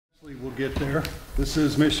We'll get there. This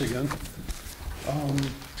is Michigan.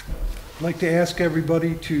 I'd like to ask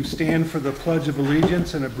everybody to stand for the Pledge of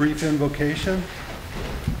Allegiance and a brief invocation.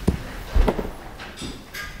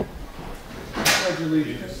 Pledge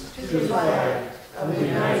allegiance to the flag of the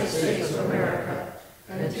United States of America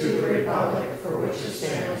and to the republic for which it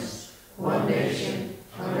stands, one nation,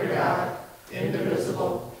 under God,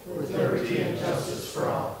 indivisible, with liberty and justice for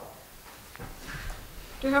all.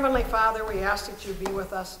 Dear Heavenly Father, we ask that you be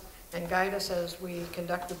with us and guide us as we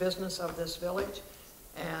conduct the business of this village.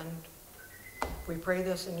 And we pray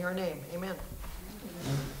this in your name. Amen.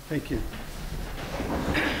 Thank you.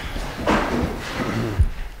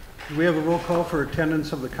 Do we have a roll call for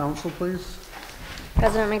attendance of the council, please?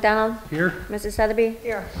 President McDonald? Here. Mrs. Sotheby?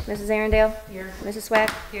 Here. Mrs. Arundel? Here. Mrs.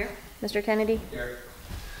 Swack? Here. Mr. Kennedy? Here.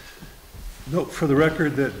 Note for the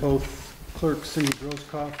record that both Clerk Cindy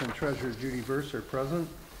Groskoff and Treasurer Judy Verse are present.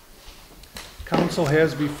 Council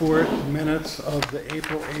has before it minutes of the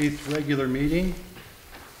April 8th regular meeting.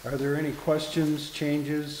 Are there any questions,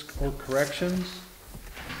 changes, or corrections?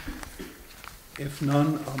 If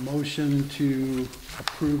none, a motion to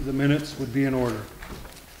approve the minutes would be in order.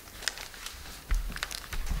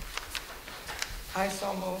 I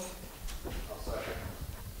so move. I'll second.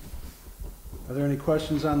 Are there any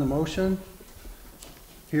questions on the motion?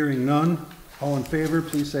 Hearing none, all in favor,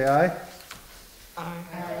 please say aye. Aye.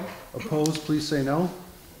 Opposed, please say no.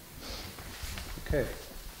 Okay.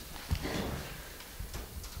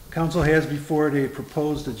 Council has before it a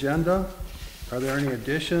proposed agenda. Are there any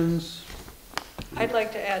additions? I'd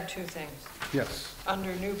like to add two things. Yes.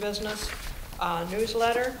 Under new business,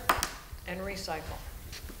 newsletter and recycle.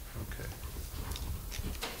 Okay.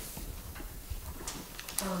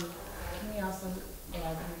 Can we also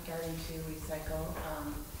add regarding to recycle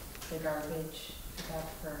the garbage pickup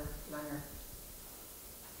for Leonard?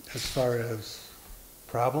 As far as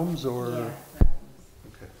problems or? Yeah, problems.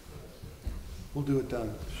 Okay. We'll do it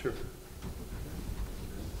then, sure.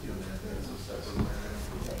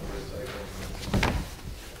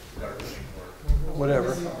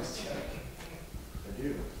 Whatever.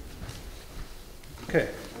 Okay.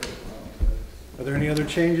 Are there any other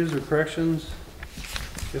changes or corrections?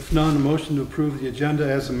 If none, a motion to approve the agenda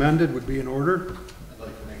as amended would be in order. I'd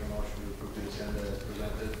like to make a motion to approve the agenda as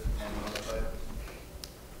presented and modified.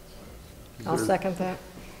 I'll second that.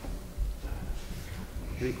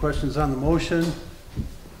 Any questions on the motion?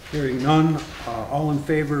 Hearing none, all in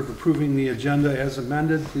favor of approving the agenda as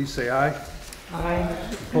amended, please say aye. Aye.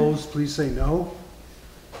 Opposed, please say no.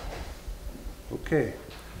 Okay.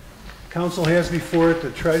 Council has before it the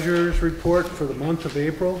treasurer's report for the month of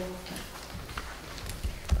April.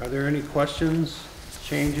 Are there any questions,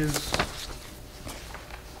 changes,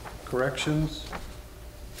 corrections?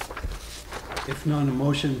 If none, a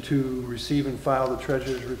motion to receive and file the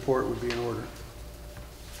treasurer's report would be in order.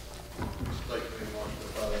 I'd like to make a motion to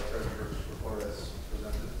file the treasurer's report as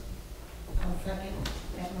presented. I'll second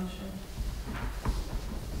that motion.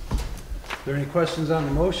 Are there any questions on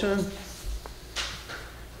the motion?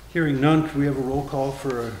 Hearing none, could we have a roll call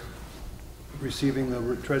for receiving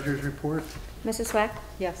the treasurer's report? Mrs. Swack?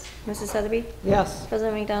 Yes. Mrs. Sotheby? Yes.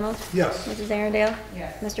 President McDonald? Yes. Mrs. Arundel?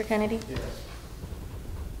 Yes. Mr. Kennedy? Yes.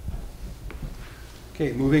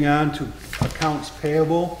 Okay, moving on to accounts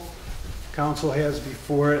payable. Council has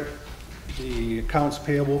before it the accounts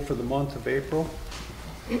payable for the month of April.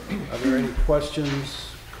 Are there any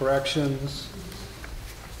questions, corrections?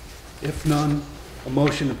 If none, a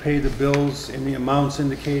motion to pay the bills in the amounts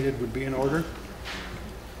indicated would be in order.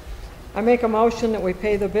 I make a motion that we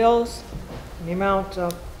pay the bills in the amount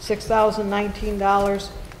of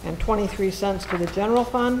 $6,019.23 to the general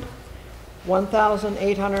fund,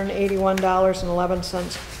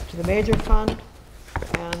 $1,881.11 to the major fund,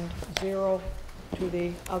 and $0 to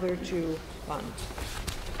the other two funds.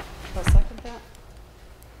 I'll second that.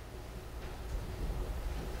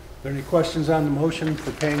 Are there any questions on the motion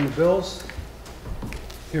for paying the bills?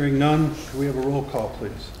 Hearing none, can we have a roll call,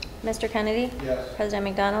 please? Mr. Kennedy? Yes. President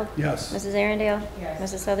McDonald? Yes. Mrs. Arundel? Yes.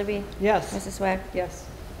 Mrs. Sotheby? Yes. Mrs. Swack? Yes.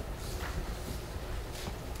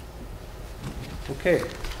 Okay.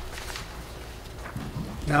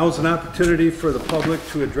 Now is an opportunity for the public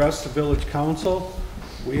to address the village council.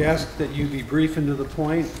 We ask that you be brief and to the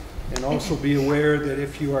point, and also be aware that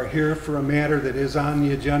if you are here for a matter that is on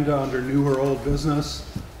the agenda under new or old business,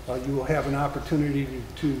 you will have an opportunity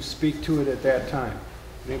to speak to it at that time.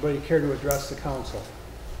 Anybody care to address the council?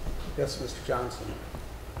 Yes, Mr. Johnson.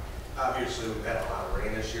 Obviously, we've had a lot of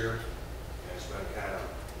rain this year, and it's been kind of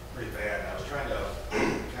pretty bad. I was trying to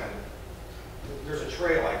there's a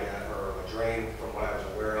trail I got, or a drain from what I was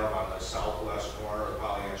aware of on the southwest corner of the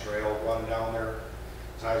Pollyant Trail run down there.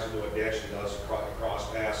 ties into a ditch and does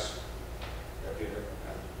cross pass. I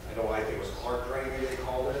think it was Clark Drain, maybe they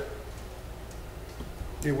called it.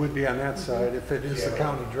 It would be on that side if it is the Yeah,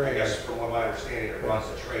 county I drain. guess from what I understand, it runs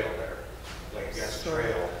a trail there, like against the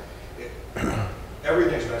trail.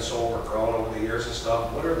 Everything's been so overgrown over the years and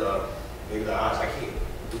stuff. What are maybe the odds, I can't,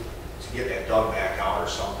 to get that dug back out or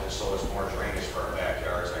something so it's more drainage for our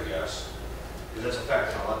backyards, I guess. Because it's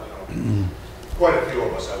affecting a lot, quite a few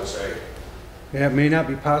of us, I would say. Yeah, it may not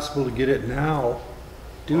be possible to get it now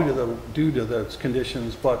due to those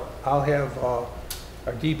conditions, but I'll have our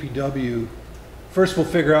DPW, first we'll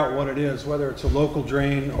figure out what it is, whether it's a local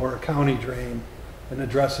drain or a county drain, and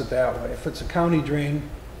address it that way. If it's a county drain,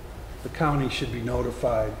 the county should be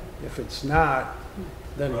notified. If it's not,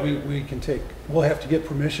 then we'll have to get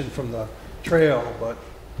permission from the trail, but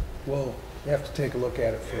we'll have to take a look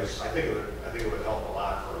at it Yes, first. I think it would help a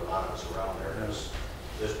lot for a lot of us around there, because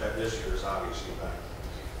this year's obviously been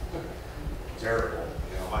terrible.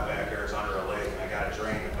 You know, my backyard's under a lake, and I got a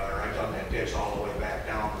drain, and I done that ditch all the way back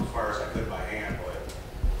down as far as I could by hand, but,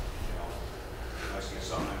 you know, it's nice to get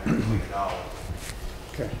something in there to clean it out.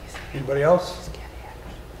 Okay. Anybody else?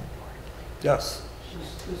 Yes.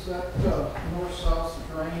 Is that north-south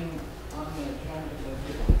drain on the agenda that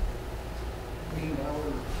get cleaned out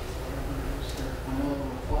or whatever it is there? I know there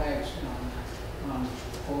were flags on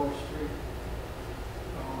Fuller Street.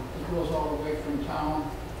 It goes all the way from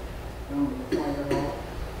town down to the fire hall.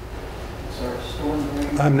 It's our storm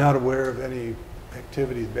drain. I'm not aware of any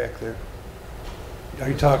activities back there. Are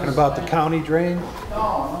you talking about the county drain?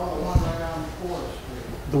 No, the one right on Fuller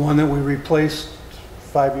Street. The one that we replaced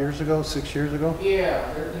 5 years ago, 6 years ago?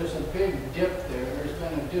 Yeah, there's a big dip there. There's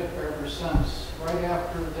been a dip ever since. Right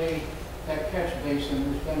after that catch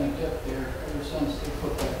basin, there's been a dip there ever since they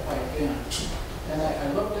put that pipe in. And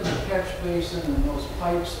I looked at the catch basin and those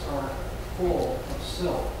pipes are full of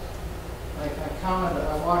silt. Like I counted,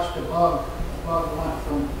 I watched a bug went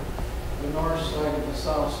from the north side to the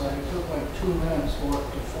south side. It took like 2 minutes for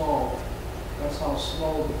it to flow. That's how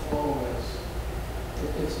slow the flow is.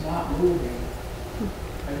 It's not moving.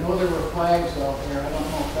 I know there were flags out there. I don't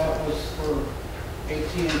know if that was for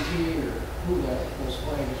AT&T or who those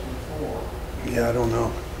flags were for. Yeah, I don't know.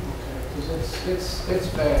 Okay, because it's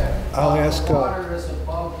bad. I'll ask. The water is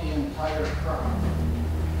above the entire crop.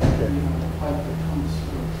 Okay. You know, the pipe that comes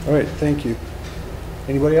through. All right, thank you.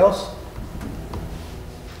 Anybody else?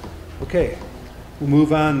 Okay, we'll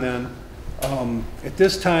move on then. At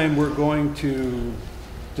this time, we're going to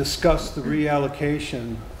discuss the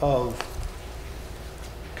reallocation of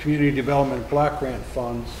community development block grant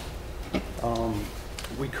funds.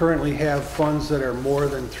 We currently have funds that are more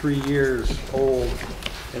than 3 years old,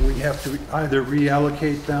 and we have to either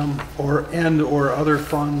reallocate them or other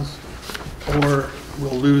funds, or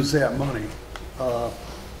we'll lose that money.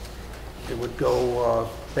 It would go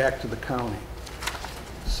back to the county.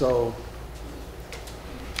 So,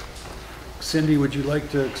 Cindy, would you like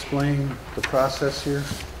to explain the process here?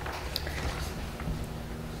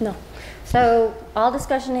 No. So all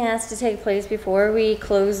discussion has to take place before we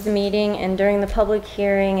close the meeting, and during the public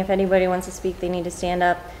hearing, if anybody wants to speak, they need to stand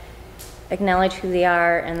up, acknowledge who they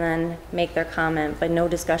are, and then make their comment, but no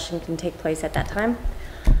discussion can take place at that time.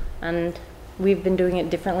 And we've been doing it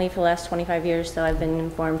differently for the last 25 years, so I've been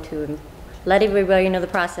informed to let everybody know the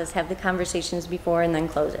process, have the conversations before, and then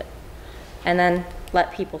close it. And then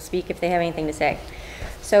let people speak if they have anything to say.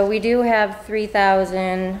 So we do have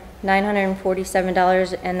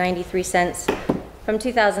 $3,947.93 from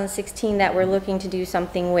 2016 that we're looking to do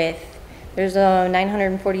something with. There's a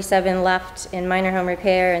 $947 left in minor home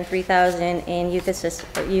repair and $3,000 in youth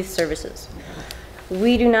services.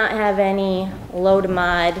 We do not have any low to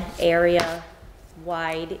mod area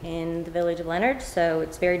wide in the village of Leonard, so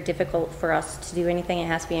it's very difficult for us to do anything. It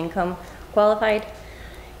has to be income qualified.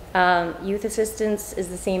 Youth assistance is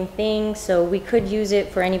the same thing, so we could use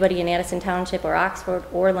it for anybody in Addison Township or Oxford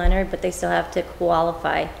or Leonard, but they still have to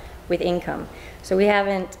qualify with income. So we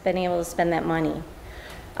haven't been able to spend that money.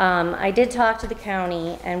 I did talk to the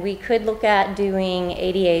county, and we could look at doing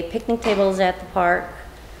ADA picnic tables at the park,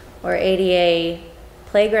 or ADA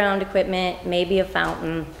playground equipment, maybe a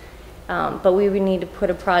fountain, but we would need to put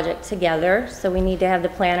a project together, so we need to have the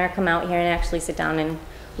planner come out here and actually sit down and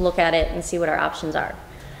look at it and see what our options are.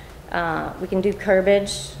 We can do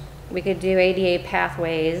curbage, we could do ADA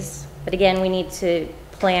pathways, but again, we need to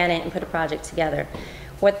plan it and put a project together.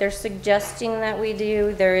 What they're suggesting that we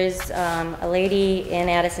do, there is a lady in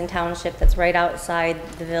Addison Township that's right outside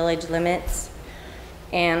the village limits,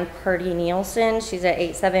 and Purdy Nielsen, she's at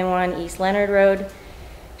 871 East Leonard Road.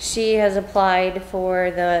 She has applied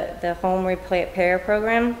for the home repair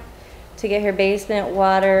program to get her basement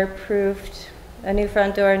waterproofed, a new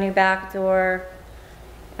front door, a new back door,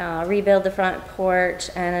 rebuild the front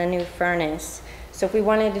porch, and a new furnace. So if we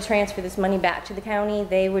wanted to transfer this money back to the county,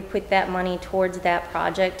 they would put that money towards that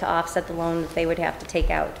project to offset the loan that they would have to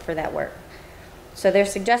take out for that work. So they're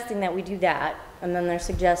suggesting that we do that, and then they're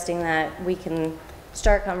suggesting that we can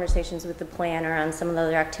start conversations with the planner on some of the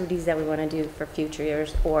other activities that we want to do for future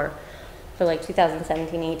years, or for like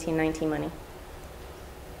 2017, 18, 19 money.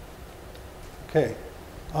 Okay.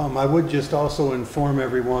 I would just also inform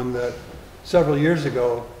everyone that several years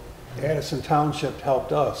ago, Addison Township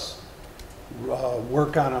helped us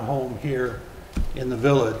work on a home here in the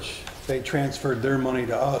village. They transferred their money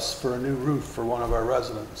to us for a new roof for one of our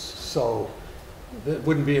residents. So it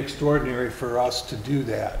wouldn't be extraordinary for us to do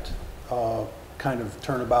that. Kind of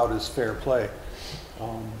turnabout is fair play.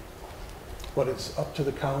 But it's up to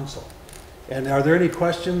the council. And are there any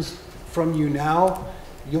questions from you now?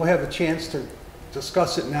 You'll have a chance to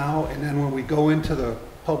discuss it now, and then when we go into the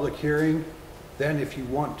public hearing, then if you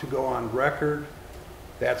want to go on record,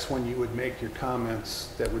 that's when you would make your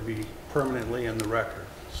comments that would be permanently in the record.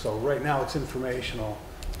 So right now it's informational.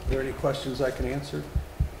 Are there any questions I can answer?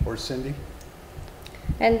 Or Cindy?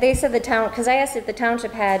 And they said the town, because I asked if the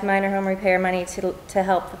township had minor home repair money to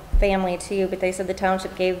help the family too, but they said the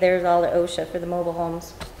township gave theirs all to OSHA for the mobile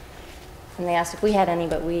homes. And they asked if we had any,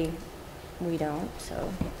 but we don't,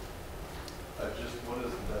 so. Just what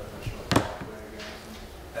is the definition of pathway again?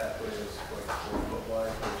 Pathway is like 4 foot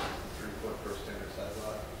wide versus 3 foot for standard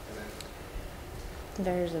sidewalk.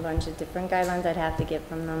 There's a bunch of different guidelines I'd have to get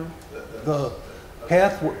from them. The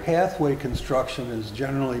pathway construction is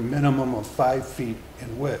generally minimum of 5 feet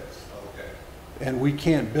in width. Okay. And we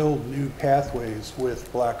can't build new pathways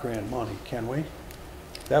with block grant money, can we?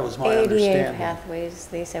 That was my ADA understanding. pathways,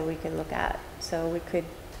 they said we could look at, so we could.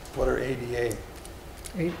 What are ADA?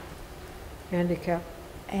 Handicap?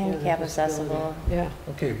 Handicap accessible. Yeah.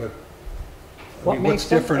 Okay, but What what's makes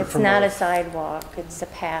them? different It's from not a sidewalk, it's a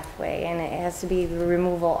pathway, and it has to be the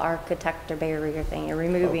removal architect or barrier thing, you're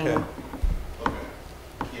removing. Okay. Okay.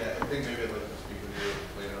 Yeah, I think maybe I'd like to speak with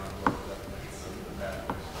you later on what the definition of the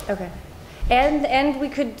pathways. Okay. And we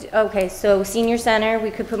could, okay, so senior center,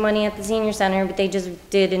 we could put money at the senior center, but they just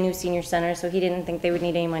did a new senior center, so he didn't think they would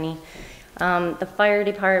need any money. The fire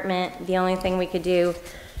department, the only thing we could do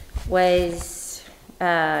was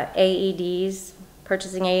AEDs,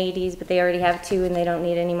 purchasing AEDs, but they already have 2 and they don't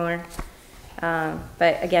need any more.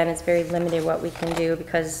 But again, it's very limited what we can do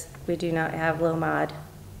because we do not have low mod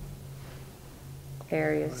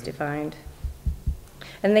areas defined.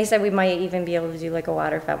 And they said we might even be able to do like a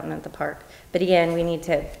water fountain at the park. But again, we need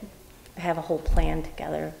to have a whole plan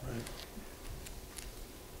together.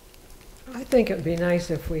 I think it'd be nice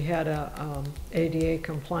if we had a ADA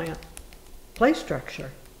compliant play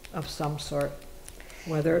structure of some sort,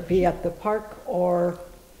 whether it be at the park or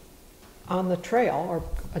on the trail or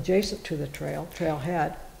adjacent to the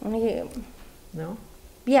trailhead. No?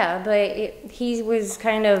 Yeah, but he was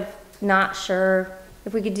kind of not sure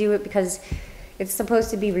if we could do it because it's supposed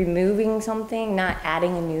to be removing something, not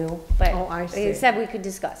adding a new, but Oh, I see. they said we could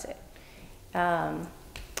discuss it. And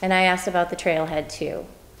I asked about the trailhead too.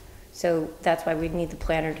 So that's why we'd need the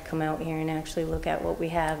planner to come out here and actually look at what we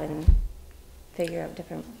have and figure out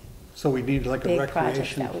different So we need like a big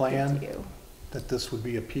projects recreation that we plan could do. that this would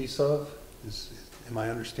be a piece of? Am I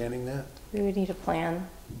understanding that? We would need a plan.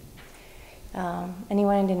 And he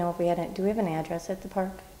wanted to know if we had, do we have an address at the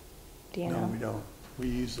park? Do you know? No, we don't. We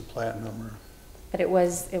use the plat number. But it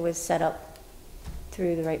was set up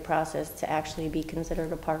through the right process to actually be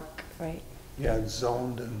considered a park, right? Yeah, it's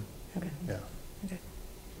zoned and, Okay. yeah. Okay.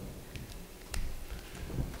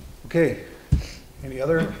 Okay, any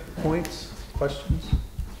other points, questions?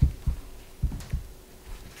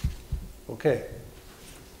 Okay,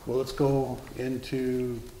 well, let's go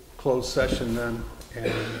into closed session then,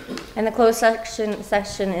 And the closed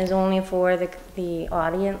session is only for the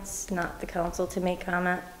audience, not the council to make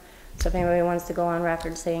comment. So if anybody wants to go on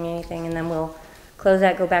record saying anything, and then we'll close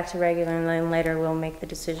that, go back to regular, and then later we'll make the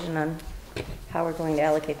decision on how we're going to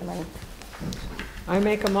allocate the money. I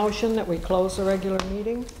make a motion that we close the regular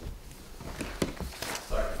meeting.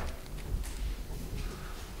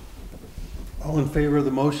 all in favor of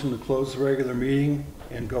the motion to close the regular meeting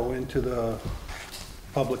and go into the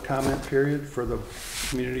public comment period for the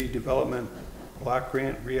community development block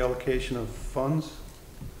grant reallocation of funds?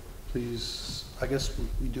 Please, I guess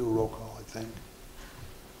we do a roll call, I think.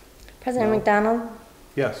 President No. McDonald?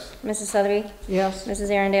 Yes. Mrs. Sotheby? Yes. Mrs.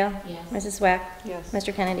 Arundel? Yes. Mrs. Swack? Yes.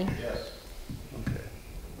 Mr. Kennedy? Yes. Okay.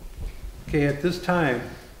 Okay, at this time,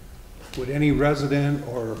 Would any resident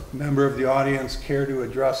or member of the audience care to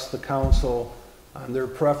address the council on their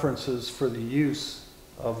preferences for the use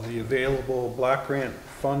of the available block grant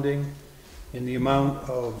funding in the amount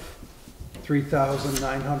of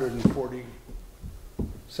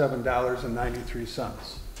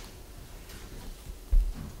 $3,947.93?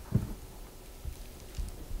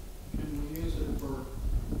 Can we use it for,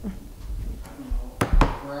 I don't know,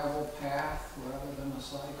 gravel path rather than a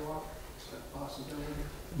sidewalk? Is that a possibility?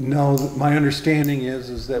 No, my understanding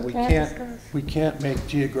is that we can't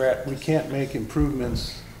make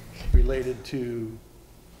improvements related to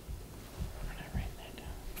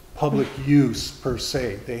public use per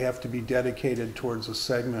se. They have to be dedicated towards a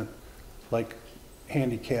segment like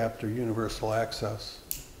handicapped or universal access.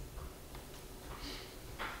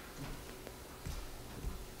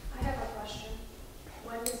 I have a question.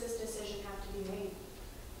 When does this decision have to be made?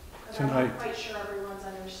 Because I'm Tonight. not quite sure everyone's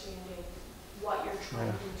understanding what you're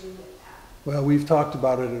trying to do with that. Well, we've talked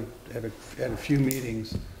about it at a few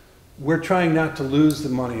meetings. We're trying not to lose the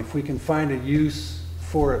money. If we can find a use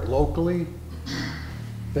for it locally,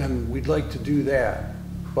 then we'd like to do that.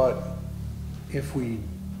 But if we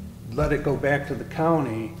let it go back to the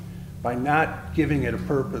county, by not giving it a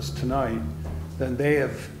purpose tonight, then they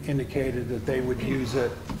have indicated that they would use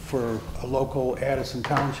it for a local Addison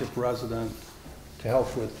Township resident to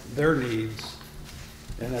help with their needs.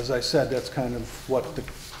 And as I said, that's kind of what the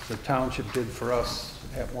township did for us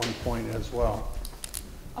at one point as well.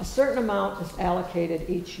 A certain amount is allocated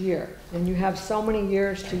each year, and you have so many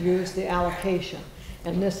years to use the allocation.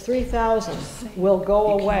 And this 3,000 will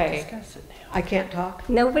go away. I can't talk?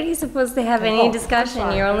 Nobody's supposed to have Oh, any I'm discussion.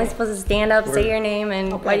 sorry. You're only supposed to stand up, say your name,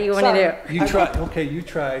 and what do you want to do? You tried, okay, you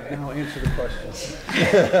tried, now answer the question.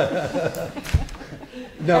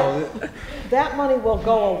 No, That money will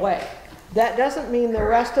go away. That doesn't mean the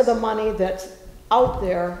rest of the money that's out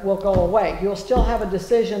there will go away. You'll still have a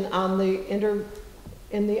decision on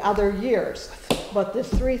in the other years. But this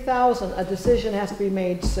 3,000, a decision has to be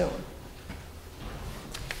made soon.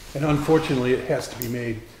 and unfortunately, it has to be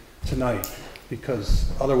made tonight,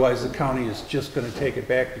 because otherwise the county is just gonna take it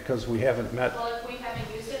back because we haven't met, Well, if we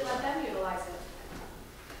haven't used it, let them utilize it.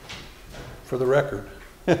 for the record.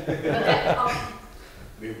 But that, I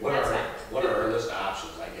mean, what are our list of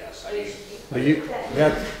options, I guess? I mean,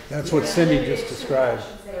 But that's what Cindy just described.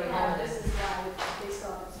 they have, this is why they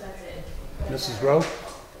still haven't spent it. Mrs. Rowe?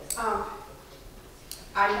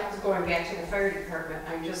 I have to going back to the fire department,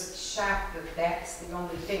 I'm just shocked that that's the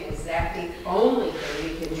only thing. Is that the only thing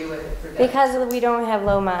we can do with it for that? Because we don't have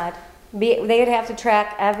low mod. They'd have to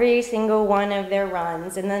track every single one of their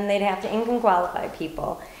runs, and then they'd have to income qualify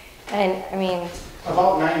people. And, I mean,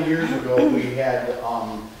 About 9 years ago, we had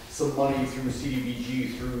some money through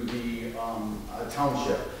CDBG through the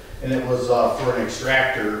township, and it was for an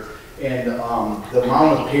extractor. And the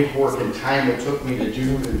amount of paperwork and time it took me to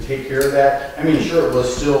do and take care of that, I mean, sure, it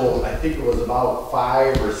was still, I think it was about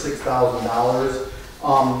 $5,000 or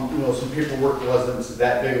 $6,000. You know, some paperwork wasn't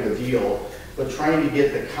that big of a deal, but trying to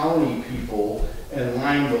get the county people in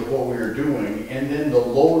line with what we were doing, and then the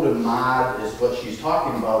low to mod is what she's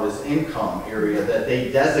talking about, is income area that they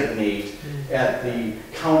designate at the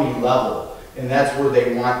county level, and that's where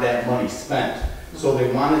they want that money spent. So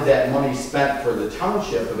they wanted that money spent for the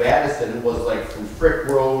township of Addison. It was like from Frick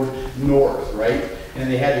Road north, right?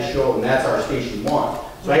 And they had to show, and that's our Station 1.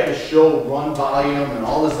 So I had to show run volume and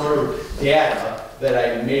all this other data that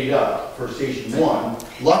I made up for Station 1.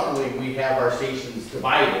 Luckily, we have our stations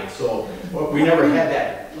divided, so we never had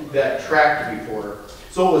that tracked before.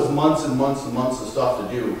 So it was months and months and months of stuff to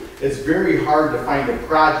do. It's very hard to find a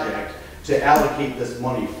project to allocate this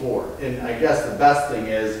money for. And I guess the best thing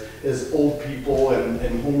is old people and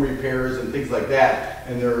home repairs and things like that,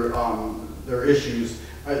 and their issues.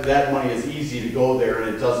 That money is easy to go there,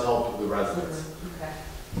 and it does help the residents. Okay.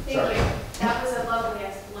 Thank Sorry. you. That was a lovely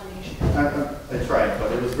explanation. I tried,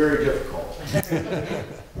 but it was very difficult.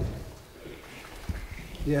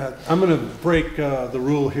 Yeah, I'm gonna break the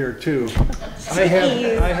rule here too. I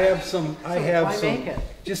have some,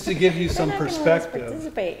 just to give you some they're not gonna let us perspective.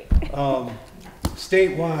 participate.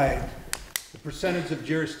 Statewide, the percentage of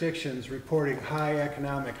jurisdictions reporting high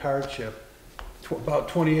economic hardship, about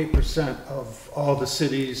 28% of all the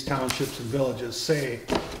cities, townships, and villages say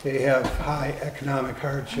they have high economic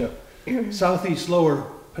hardship. Southeast Lower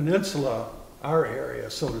Peninsula, our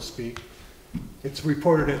area, so to speak, it's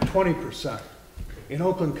reported at 20%. In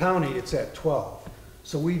Oakland County, it's at 12%.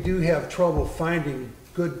 So we do have trouble finding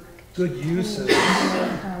good uses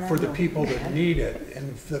for the people that need it.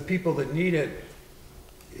 And for the people that need it,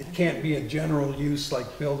 it can't be a general use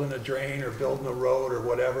like building a drain or building a road or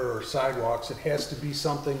whatever, or sidewalks. It has to be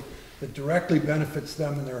something that directly benefits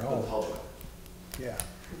them in their The home. public. Yeah.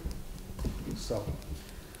 So,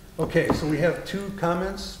 okay, so we have 2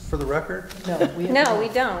 comments for the record? No, we have No, we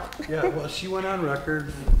don't. Yeah, well, she went on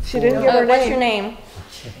record. She didn't give her What's your name. name?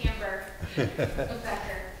 Amber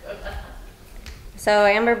Becker. So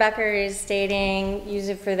Amber Becker is stating, use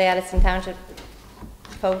it for the Addison Township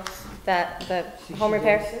folks, that the home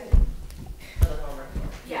repair?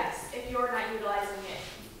 Yes, if you're not utilizing it,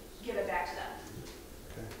 give it back to them.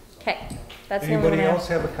 Okay, that's the only Anybody one, else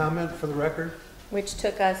have a comment for the record? which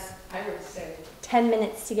took us I would say. 10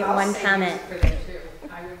 minutes to get I'll one say comment. use it for that too.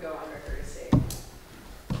 I would go on record to say,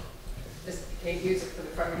 just can't use it for the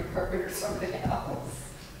fire department or something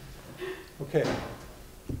else. Okay.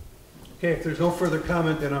 Okay, if there's no further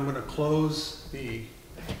comment, then I'm going to close the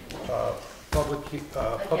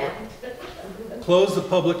close the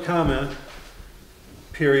public comment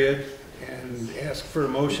period and ask for a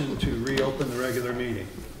motion to reopen the regular meeting.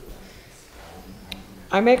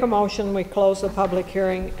 I make a motion, we close the public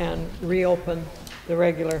hearing and reopen the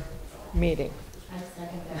regular meeting. I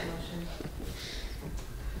second that motion.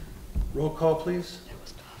 Roll call, please.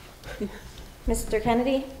 Mr.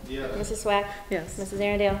 Kennedy? Yes. Mrs. Swack? Yes. Mrs.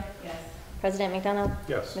 Arundel? Yes. President McDonald?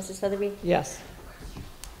 Yes. Mrs. Featherby? Yes.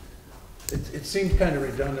 It seemed kind of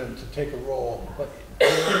redundant to take a roll, but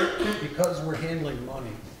because we're handling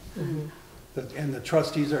money, and the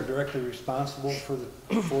trustees are directly responsible for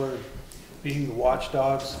being the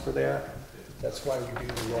watchdogs for that, that's why we do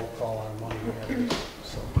the roll call on money matters.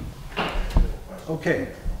 So, okay.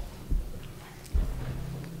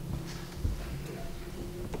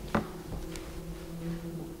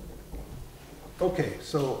 Okay,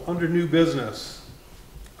 so under new business,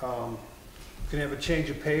 can have a change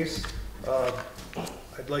of pace.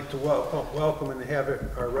 I'd like to welcome and have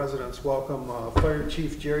our residents welcome Fire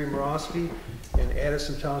Chief Jerry Morosky and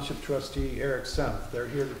Addison Township Trustee Eric Senf. They're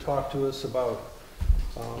here to talk to us about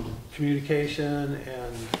communication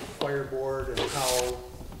and fire board and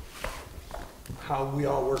how we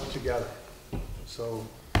all work together. So,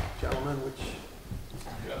 gentlemen,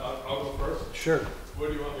 Yeah, I'll go first. sure, Where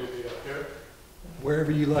do you want me to be, up here?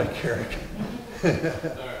 wherever you like, Eric. All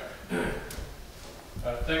right.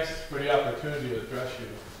 Thanks for the opportunity to address you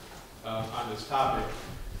on this topic.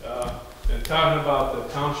 And talking about the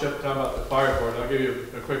township, talking about the fire board, I'll give you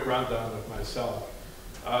a quick rundown of myself.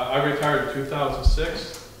 I retired in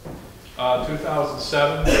 2006.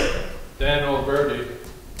 2007, Dan Alberti,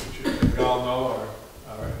 which you all know,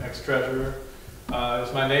 our ex-treasurer,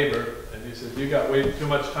 is my neighbor, and he said, you got way too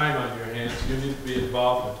much time on your hands, you need to be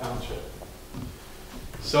involved in the township.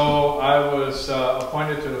 So I was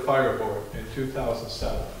appointed to the fire board in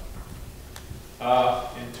 2007.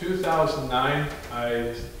 In 2009,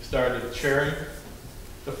 I started chairing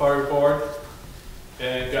the fire board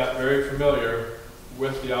and got very familiar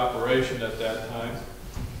with the operation at that time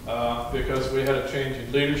because we had a change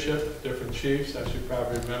in leadership, different chiefs, as you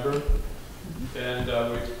probably remember. And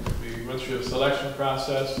we went through a selection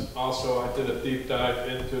process. Also, I did a deep dive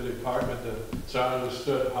into the department so I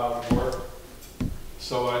understood how it worked.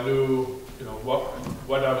 So I knew,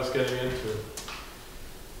 what I was getting into.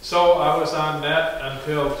 So I was on that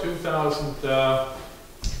until 2000,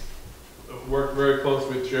 worked very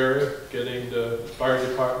closely with Jerry, getting the fire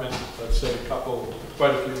department, let's say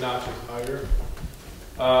quite a few notches higher.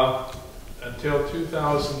 Until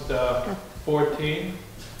 2014.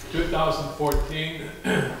 2014,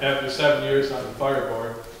 after 7 years on the fire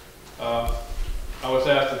board, I was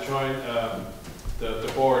asked to join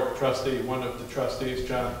the board trustee. One of the trustees,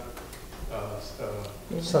 John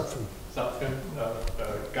Sutphin,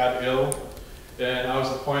 got ill, and I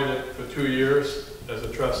was appointed for 2 years as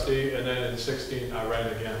a trustee, and then in 16 I ran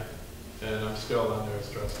again, and I'm still on there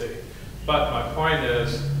as trustee. But my point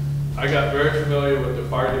is, I got very familiar with the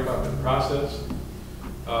fire department process.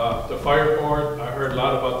 The fire board, I heard a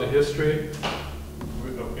lot about the history,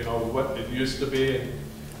 what it used to be,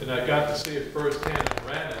 and I got to see it firsthand and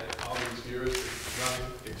ran it all these years. It's running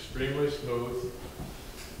extremely smooth,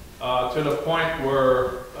 to the point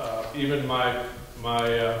where even my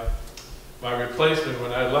replacement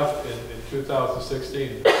when I left in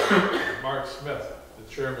 2016, Mark Smith, the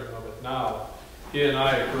chairman of it now, he and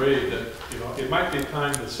I agreed that it might be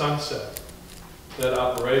time to sunset that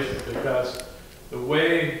operation because the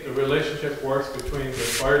way the relationship works between the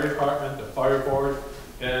fire department, the fire board,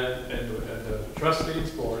 and the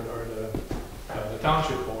trustees board or the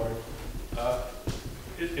township board,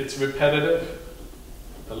 it's repetitive.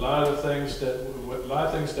 A lot of things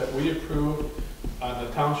that we approve on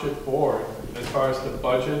the township board, as far as the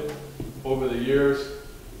budget over the years,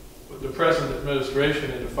 the present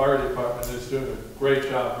administration in the fire department is doing a great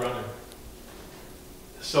job running.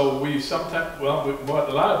 So we sometimes, well,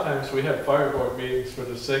 a lot of times we have fire board meetings for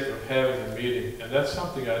the sake of having a meeting, and that's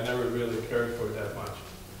something I never really cared for that much.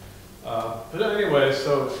 But anyway,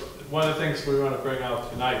 so one of the things we want to bring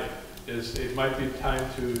out tonight is it might be time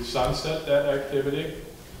to sunset that activity.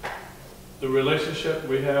 The relationship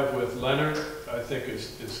we have with Leonard, I think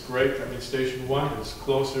is great. I mean, Station 1 is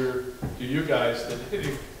closer to you guys than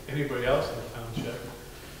anybody else in the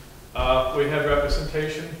township. We have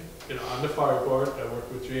representation, on the fire board. I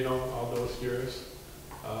worked with Gino all those years.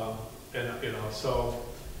 So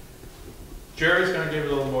Jerry's going to give a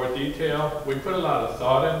little more detail. We put a lot of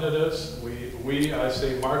thought into this. I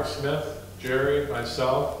say Mark Smith, Jerry,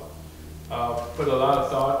 myself, put a lot of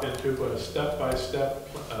thought into put a step-by-step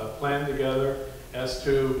plan together as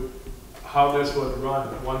to how this would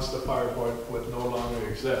run once the fire board would no longer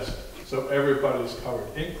exist. So everybody's covered,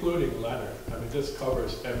 including Leonard. I mean, this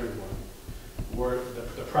covers everyone. Where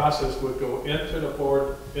the process would go into the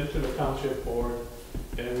board, into the township board,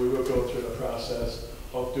 and we would go through the process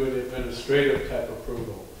of doing administrative type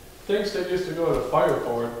approval. Things that used to go to the fire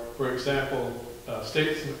board, for example,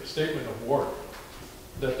 statement of work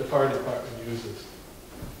that the fire department uses.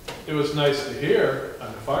 It was nice to hear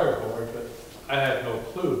on the fire board, but I had no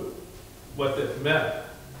clue what that meant.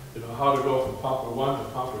 How to go from pumper 1 to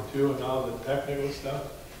pumper 2 and all the technical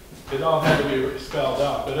stuff. It all had to be spelled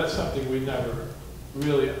out, but that's something we never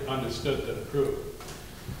really understood to approve.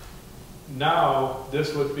 Now,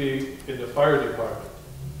 this would be in the fire department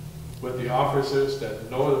with the officers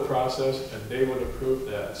that know the process, and they would approve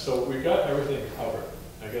that. So we got everything covered.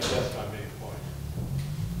 I guess that's my main point.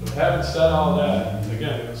 So having said all that,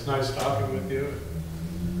 again, it was nice talking with you.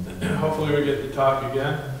 Hopefully we get to talk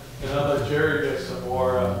again, and I'll let Jerry get some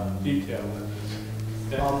more detail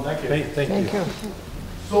on this. Thank you. Thank you.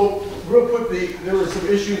 So, real quickly, there were some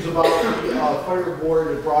issues about the fire board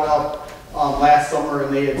that brought up last summer,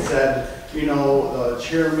 and they had said, the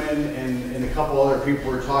chairman and a couple other people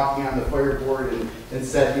were talking on the fire board and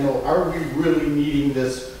said, are we really needing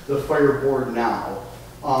the fire board now?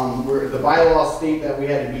 Where the bylaws state that we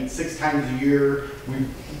had to meet 6 times a year.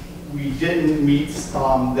 We didn't meet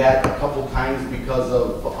that a couple times because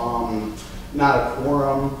of not a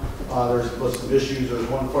quorum. There was some issues. There's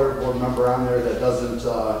one fire board member on there that doesn't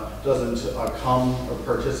come or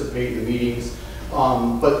participate in the meetings.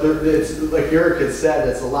 But it's like Eric had said,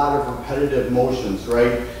 it's a lot of repetitive motions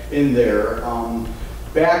right in there.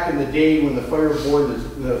 Back in the day when the fire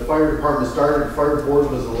department started, the fire board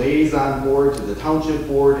was a liaison board to the township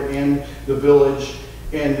board and the village.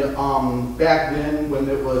 And back then, when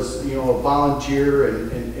it was a volunteer,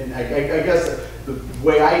 and I guess the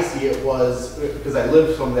way I see it was, because I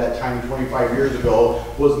lived from that time 25 years ago,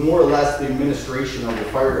 was more or less the administration of the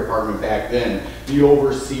fire department back then, the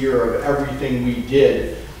overseer of everything we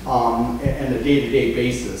did on a day-to-day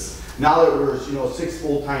basis. Now that we're 6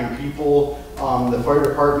 full-time people, the fire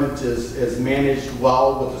department is managed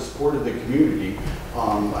well with the support of the community.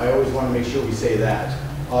 I always want to make sure we say that.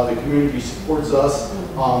 The community supports us,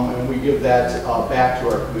 and we give that back to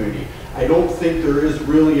our community. I don't think there is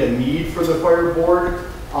really a need for the fire board.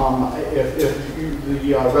 If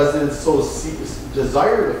the residents so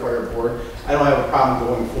desire the fire board, I don't have a problem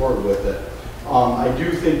going forward with it. I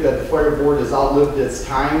do think that the fire board has outlived its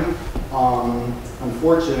time,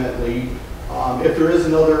 unfortunately. If there is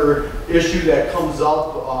another issue that comes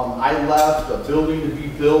up, I left, a building to be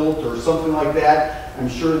built or something like that, I'm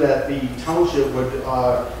sure that the township would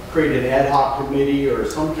create an ad hoc committee or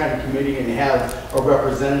some kind of committee and have a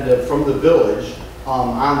representative from the village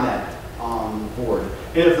on that board.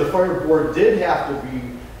 And if the fire board did have to be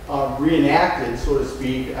reenacted, so to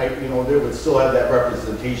speak, they would still have that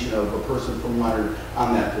representation of a person from Leonard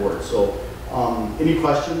on that board. So, any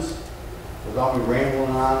questions? Without me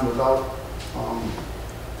rambling on, without...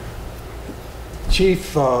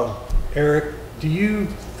 Chief Eric, do you,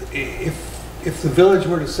 if the village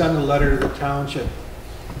were to send a letter to the township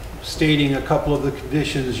stating a couple of the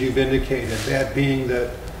conditions you've indicated, that being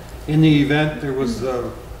that in the event there was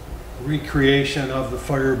the recreation of the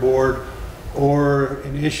fire board or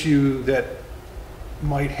an issue that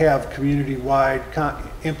might have community-wide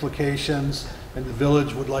implications and the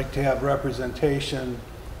village would like to have representation,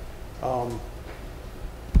 do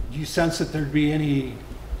you sense that there'd be any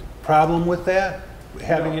problem with that?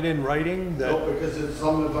 Having it in writing? No, because in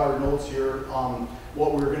some of our notes here,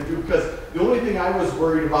 what we were going to do, because the only thing I was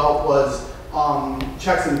worried about was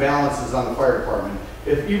checks and balances on the fire department.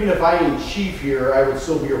 Even if I am chief here, I would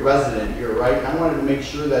still be a resident here, right? And I wanted to make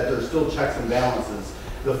sure that there's still checks and balances.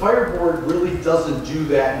 The fire board really doesn't do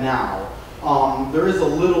that now. There is a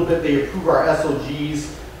little bit, they approve our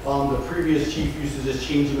SOGs The previous chief used to just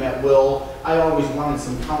change them at will. I always wanted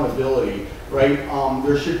some accountability, right?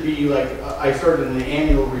 There should be like, I started an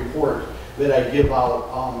annual report that I give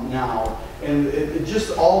out now. And it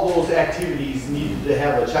just all those activities needed to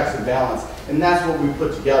have a checks and balance. And that's what we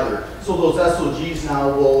put together. So those SOGs now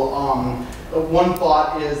will, one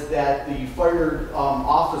thought is that the fire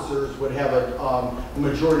officers would have a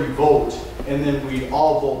majority vote, and then we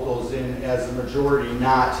all vote those in as a majority,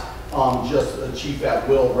 not just a chief at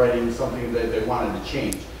will writing something that they wanted to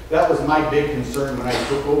change. That was my big concern when I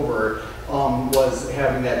took over, was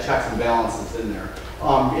having that checks and balances in there.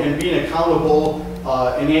 And being accountable,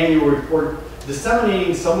 an annual report,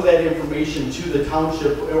 disseminating some of that information to the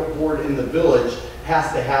township board in the village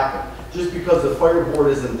has to happen. Just because the fire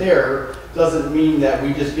board isn't there doesn't mean that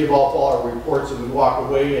we just give off all our reports and we walk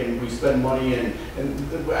away and we spend money, and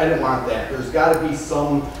I didn't want that. There's got to be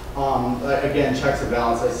some, again, checks and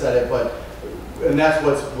balance, I said it, and that's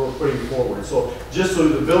what we're putting forward. So just so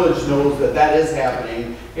the village knows that that is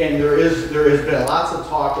happening, and there has been lots of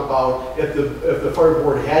talk about if the fire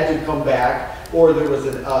board had to come back, or there was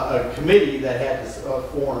a committee that had to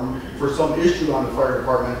form for some issue on the fire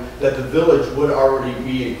department, that the village would already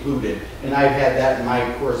be included. And I've had that in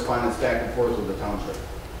my correspondence back and forth with the township.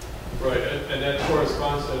 Right, and that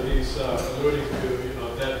correspondence that he's alluding to, you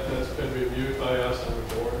know, that's been reviewed by us on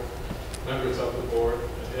the board, members of the board.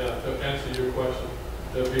 And yeah, to answer your question,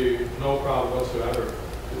 there'd be no problem whatsoever.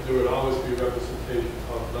 There would always be representation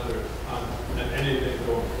of Leonard on anything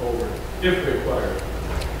going forward, if required.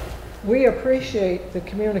 We appreciate the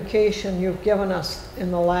communication you've given us in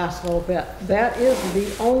the last little bit. That is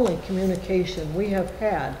the only communication we have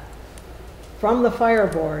had from the fire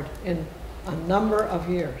board in a number of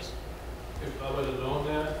years. If I would have known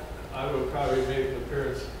that, I would have probably made an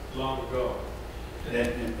appearance long ago.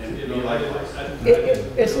 And you know,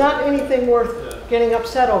 It's not anything worth getting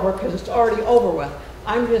upset over because it's already over with.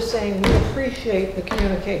 I'm just saying we appreciate the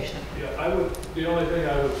communication. Yeah, the only thing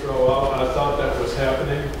I would throw out, I thought that was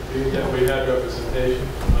happening, being that we had representation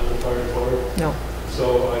on the fire board. No.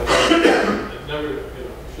 So I thought it never, you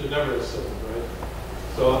know, should never assume, right?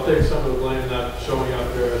 So I'll take some of the blame not showing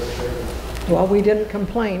up there as chairman. Well, we didn't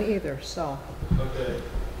complain either, so. Okay,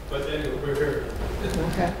 but anyway, we're here.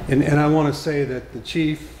 Okay. And I want to say that the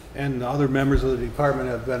chief and the other members of the department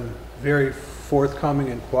have been very forthcoming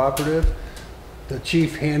and cooperative. The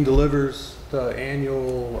chief hand delivers the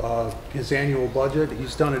annual, his annual budget.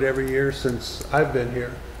 He's done it every year since I've been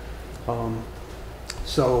here.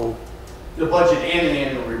 So the budget and an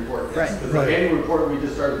annual report, yes. Because Right. the annual report we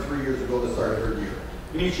just started 3 years ago, this is our third year.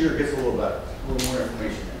 And each year it gets a little better, a little more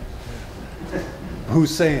information in.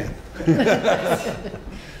 who's saying?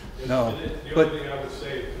 No, The but only thing I would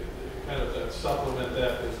say, to kind of supplement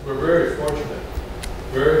that, is we're very fortunate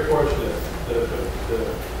that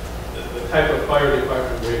the type of fire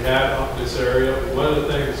department we had up in this area. One of the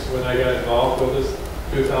things when I got involved with this,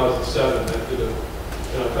 2007, I did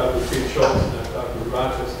I talked with Chief Schultz and I talked with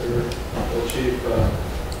Rochester, the Chief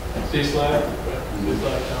Cieslak,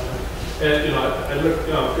 and you know, I looked,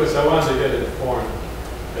 you know, because I wanted to get informed,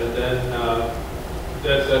 and then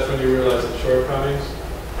that's when you realize the shortcomings.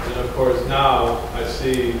 And of course now I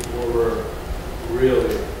see where we're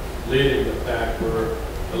really leading the pack, where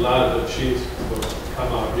a lot of the chiefs will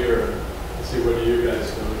come out here and see what are you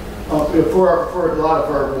guys doing. For a lot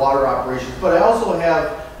of our water operations, but I also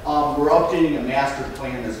have, we're updating a master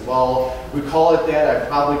plan as well. We call it that. I'm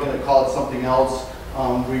probably going to call it something else.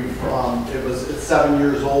 It's 7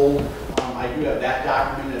 years old. I do have that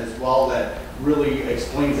document as well that really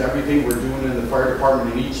explains everything we're doing in the fire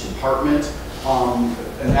department in each department,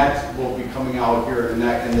 and that will be coming out here in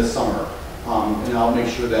this summer. And I'll make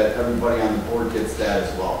sure that everybody on the board gets that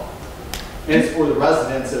as well. And it's for the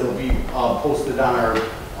residents. It'll be posted on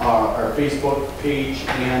our Facebook page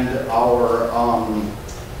and our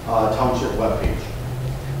township webpage.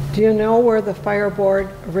 Do you know where the fire board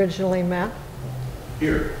originally met?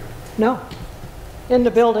 Here. No. In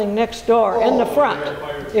the building next door, in the front.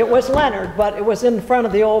 It was Leonard, but it was in front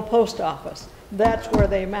of the old post office. That's where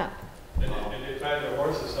they met. And they tied the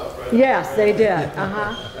horses up, right? Yes, they did.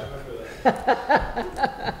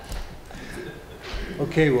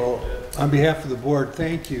 okay, well, on behalf of the board,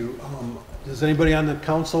 thank you. Does anybody on the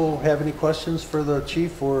council have any questions for the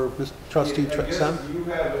chief or Mr. Trustee Sem? Do you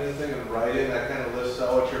have anything in writing that kind of lists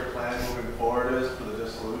out what your plan moving forward is for the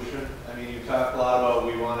dissolution? I mean, you talk a lot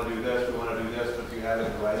about we want to do this, we want to do this, but do you have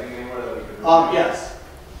it in writing anywhere that we could review? Yes.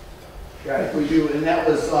 Yeah, we do, and that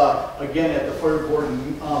was, again, at the fire board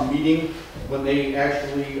meeting when they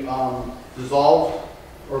actually dissolved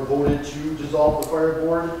or voted to dissolve the fire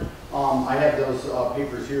board. I have those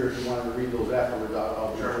papers here if you wanted to read those afterwards.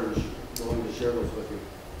 I'll be willing to share those with you.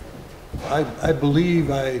 I believe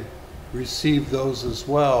I received those as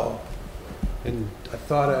well, and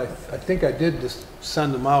I think I did just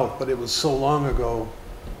send them out, but it was so long ago.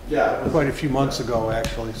 Yeah. Quite a few months ago,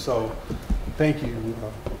 actually, so thank you.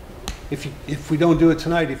 If we don't do it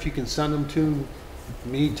tonight, if you can send them to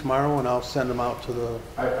me tomorrow, and I'll send them out to the...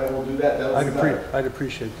 I will do that. I'd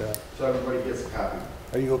appreciate that. So everybody gets a copy.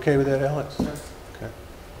 Are you okay with that, Alex? Yes. Okay.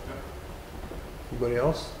 Anybody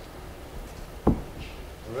else? All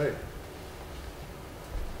right.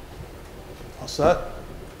 All set?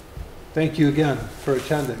 Thank you again for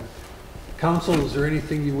attending. Council, is there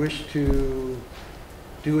anything you wish to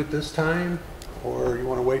do at this time, or you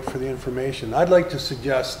want to wait for the information? I'd like to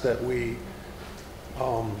suggest that we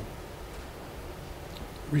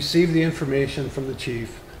receive the information from the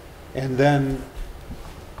chief, and then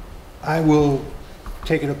I will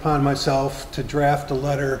take it upon myself to draft a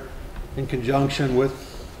letter in conjunction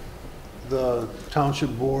with the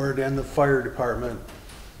township board and the fire department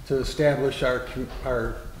to establish our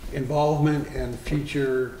involvement and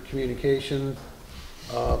future communication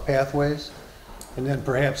pathways. And then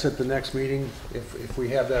perhaps at the next meeting, if we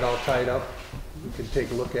have that all tied up, we can take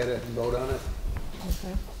a look at it and vote on it.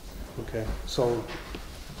 Okay. Okay, so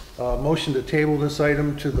motion to table this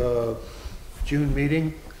item to the June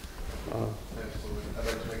meeting. Absolutely. I'd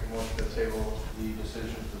like to make a motion to table the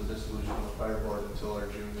decision for the dissolution of the fire board until our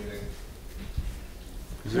June meeting.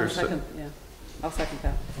 Is there I'll second, yeah, I'll second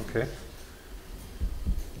that. Okay.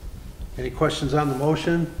 Any questions on the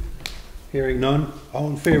motion? Hearing none. All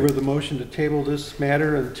in favor of the motion to table this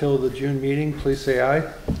matter until the June meeting, please say aye.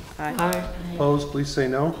 Aye. Aye. Opposed, please say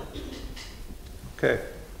no. Okay.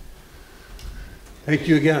 Thank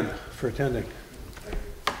you again for attending. Thank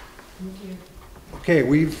you. Okay,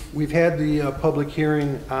 we've had the public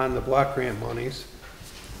hearing on the block grant monies.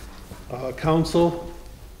 Council,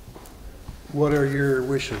 what are your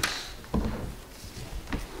wishes?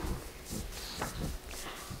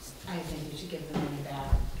 I think you should give the money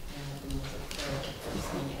back and move it for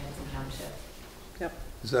First Name Edison Township. Yep.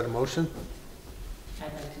 Is that a motion?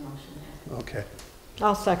 I'd like to motion that. Okay.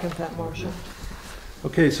 I'll second that motion.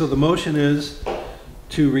 Okay, so the motion is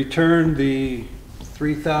to return the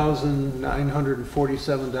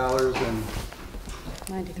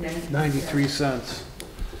 $3,947.93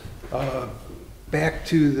 back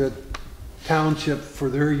to the township for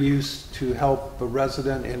their use to help a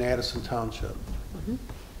resident in Addison Township. Mhm.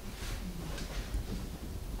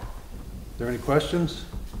 Are there any questions?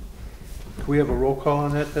 Can we have a roll call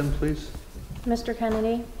on that then, please? Mr.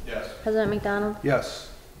 Kennedy? Yes. President McDonald? Yes.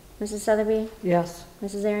 Mrs. Sotheby? Yes.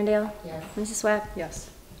 Mrs. Arundel? Yes. Mrs. Swack? Yes.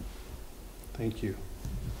 Thank you.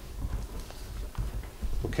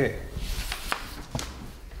 Okay.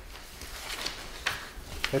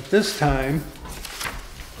 At this time,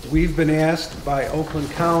 we've been asked by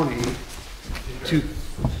Oakland County to,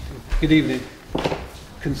 good evening,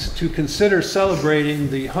 to consider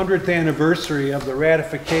celebrating the 100th anniversary of the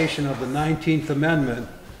ratification of the 19th Amendment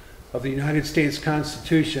of the United States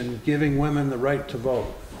Constitution, giving women the right to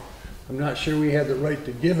vote. I'm not sure we had the right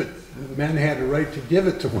to give it. Men had the right to give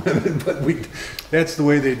it to women, but that's the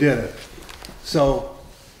way they did it. So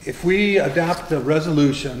if we adopt a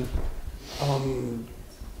resolution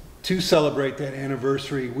to celebrate that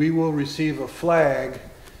anniversary, we will receive a flag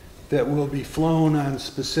that will be flown on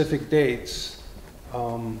specific dates,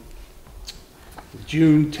 June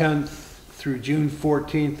 10th through June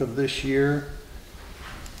 14th of this year,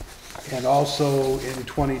 and also in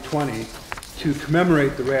 2020, to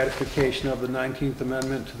commemorate the ratification of the 19th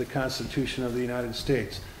Amendment to the Constitution of the United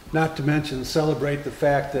States. Not to mention celebrate the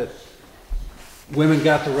fact that women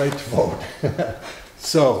got the right to vote.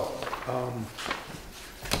 So,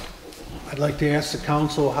 I'd like to ask the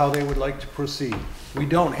council how they would like to proceed. We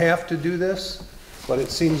don't have to do this, but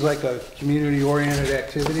it seems like a community-oriented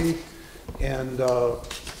activity, and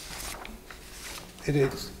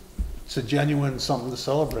it's a genuine something to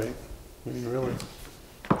celebrate. I mean, really,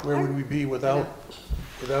 where would we be without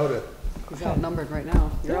it? He's outnumbered right now.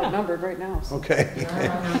 You're outnumbered right now. So. Okay.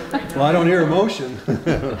 Well, I don't hear a motion. All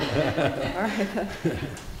right.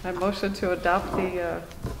 I motion to adopt the,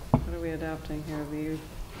 what are we adopting here? The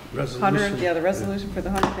Resolution. the resolution for the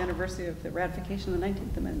 100th anniversary of the ratification of the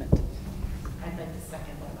 19th Amendment. I'd like to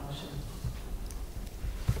second that motion.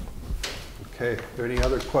 Okay, are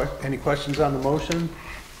there any questions on the motion?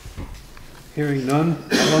 Hearing none,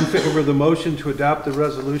 all in favor of the motion to adopt the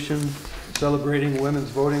resolution celebrating women's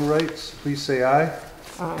voting rights, please say aye.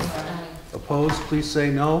 Aye. Opposed, please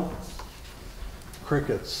say no.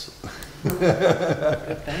 Crickets.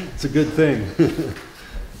 Good thing. It's a good thing.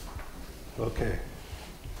 Okay.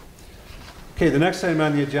 Okay, the next item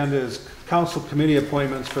on the agenda is council committee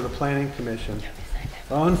appointments for the planning commission.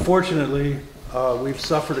 Unfortunately, we've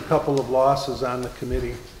suffered a couple of losses on the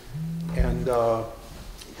committee, and we're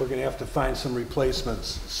going to have to find some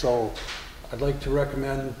replacements. So I'd like to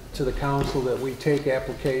recommend to the council that we take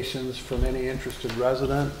applications from any interested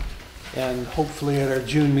resident, and hopefully at our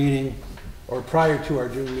June meeting, or prior to our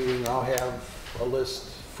June meeting, I'll have a list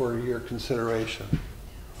for your consideration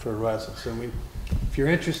for residents. And if you're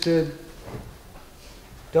interested,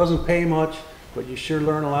 doesn't pay much, but you sure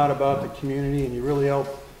learn a lot about the community, and you really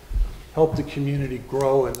help the community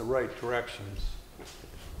grow in the right directions.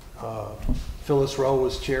 Phyllis Rowe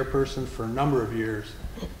was chairperson for a number of years,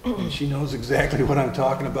 and she knows exactly what I'm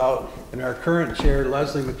talking about. And our current chair,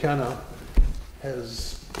 Leslie McKenna,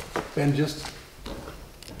 has been just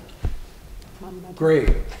great.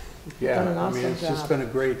 Yeah, Done an I mean, awesome it's just job. been a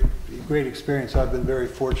great experience. I've been very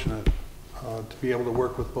fortunate to be able to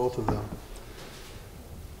work with both of them.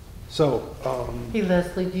 So, Hey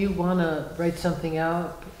Leslie, do you want to write something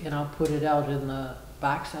out and I'll put it out in the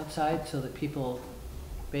box outside so that people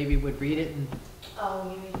maybe would read it and, Oh,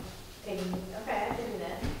 you mean, okay, I can do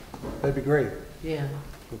that. that'd be great. yeah.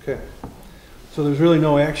 Okay. So there's really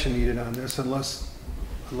no action needed on this unless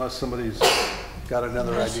somebody's got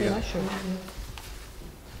another idea.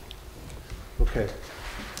 Okay.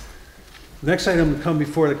 The next item to come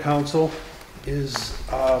before the council is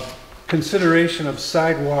consideration of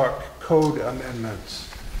sidewalk code amendments.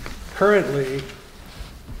 Currently,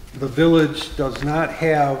 the village does not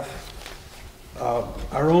have,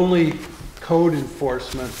 our only code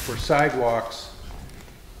enforcement for sidewalks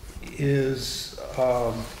is,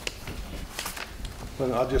 well,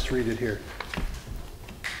 I'll just read it here.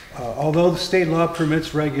 Although the state law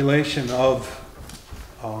permits regulation of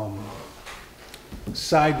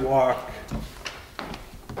sidewalk,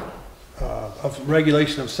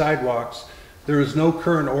 regulation of sidewalks, there is no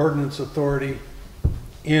current ordinance authority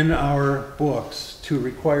in our books to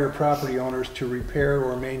require property owners to repair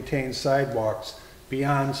or maintain sidewalks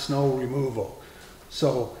beyond snow removal.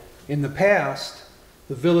 So in the past,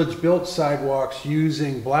 the village built sidewalks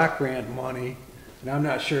using block grant money, and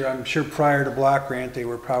I'm sure prior to block grant they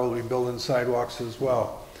were probably building sidewalks as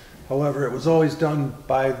well. However, it was always done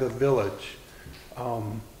by the village.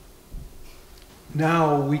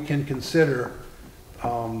 Now we can consider,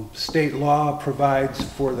 state law provides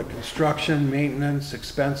for the construction, maintenance,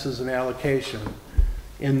 expenses, and allocation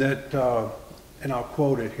in that, and I'll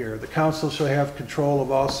quote it here, the council shall have control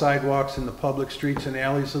of all sidewalks in the public streets and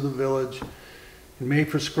alleys of the village and may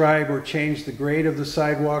prescribe or change the grade of the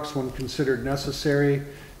sidewalks when considered necessary.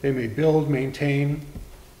 They may build, maintain,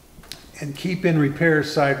 and keep in repair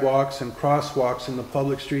sidewalks and crosswalks in the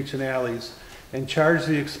public streets and alleys, and charge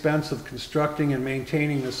the expense of constructing and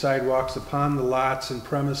maintaining the sidewalks upon the lots and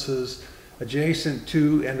premises adjacent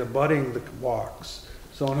to and abutting the walks.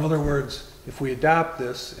 So in other words, if we adopt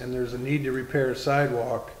this and there's a need to repair a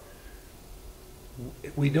sidewalk,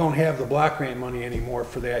 we don't have the block grant money anymore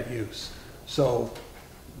for that use. So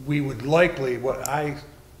we would likely, what I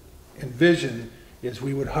envision is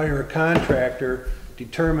we would hire a contractor,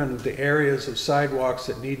 determine the areas of sidewalks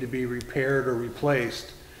that need to be repaired or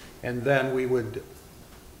replaced, and then we would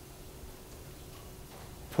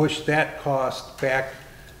push that cost back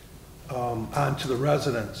onto the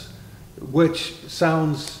residents, which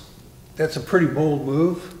sounds, that's a pretty bold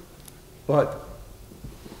move, but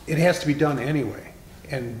it has to be done anyway.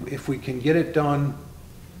 And if we can get it done,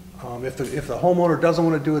 if the homeowner doesn't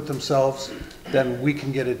want to do it themselves, then we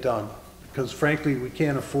can get it done. Because frankly, we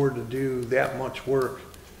can't afford to do that much work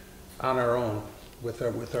on our own with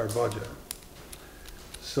our budget.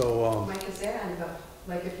 So, Mike, is that on the,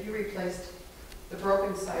 like if you replaced the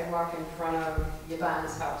broken sidewalk in front of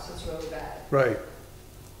Yvonne's house, it's really bad, right.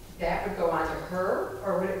 that would go on to her,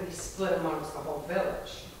 or would it be split amongst the whole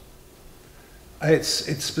village? It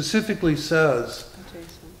specifically says, Jason.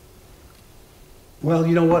 well,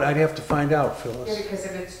 you know what, I'd have to find out, Yeah, Phyllis. because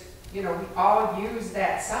if it's, you know, we all use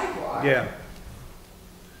that sidewalk. Yeah.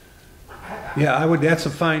 Yeah, I would, that's a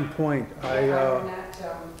fine point. I would not,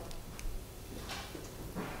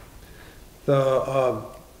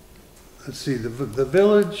 Let's see, the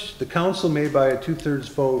village, the council may by a 2/3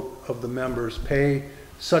 vote of the members pay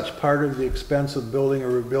such part of the expense of building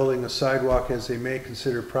or rebuilding a sidewalk as they may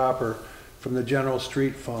consider proper from the general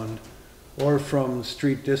street fund or from the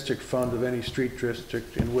street district fund of any street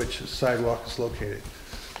district in which a sidewalk is located.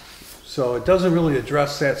 So it doesn't really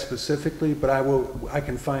address that specifically, but I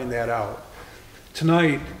can find that out.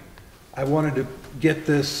 Tonight, I wanted to get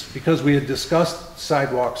this, because we had discussed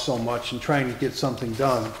sidewalks so much and trying to get something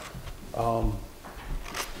done.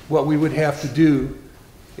 What we would have to do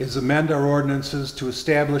is amend our ordinances to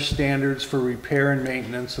establish standards for repair and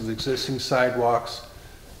maintenance of existing sidewalks,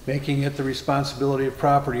 making it the responsibility of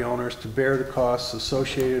property owners to bear the costs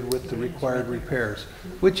associated with the required repairs,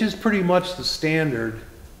 which is pretty much the standard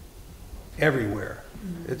everywhere.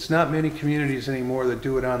 It's not many communities anymore that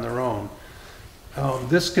do it on their own.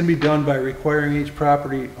 This can be done by requiring each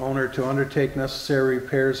property owner to undertake necessary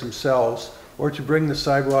repairs themselves or to bring the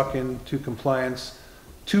sidewalk into compliance,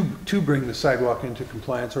 to bring the sidewalk into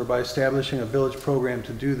compliance, or by establishing a village program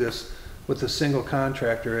to do this with a single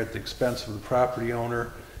contractor at the expense of the property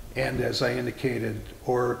owner, and as I indicated,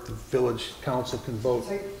 or the village council can vote.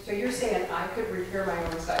 So you're saying I could repair my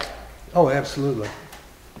own sidewalk? Oh, absolutely.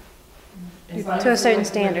 To a certain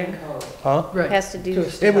standard. Huh? It has to do.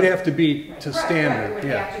 It would have to be to Right, standard, it would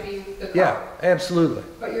yeah. have to be the code. Yeah, absolutely.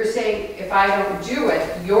 But you're saying if I don't do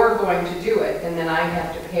it, you're going to do it, and then I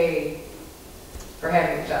have to pay for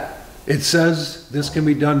having it done? It says this can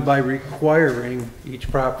be done by requiring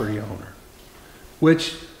each property owner,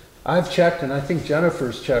 which I've checked, and I think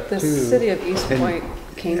Jennifer's checked too. The city of East And- Point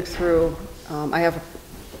came through, I have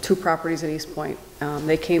 2 properties in East Point.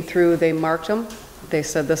 They came through, they marked them. They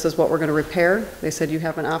said, this is what we're going to repair. They said, you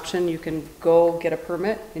have an option. You can go get a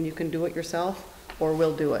permit and you can do it yourself, or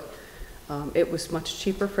we'll do it. It was much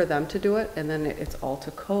cheaper for them to do it, and then it's all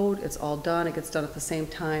to code. It's all done. It gets done at the same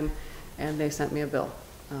time, and they sent me a bill.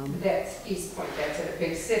 That's East Point, that's in a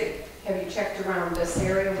big city. Have you checked around this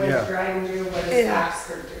area? What Yeah. does Dryden do? What does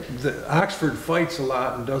Oxford do? The Oxford fights a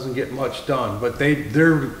lot and doesn't get much done, but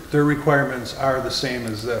their requirements are the same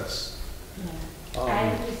as this.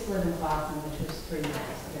 I used to live in Boston, which was pretty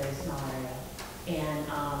nice, a very small area. And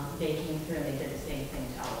they came through and they did the same thing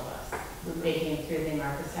to all of us. They came through, they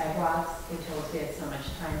marked the sidewalks, they told us we had so much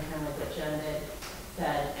time, kind of like what Jen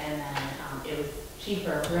said, and then it was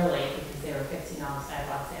cheaper really because they were fixing all the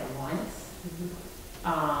sidewalks at once,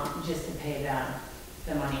 just to pay them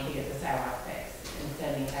the money to get the sidewalk fixed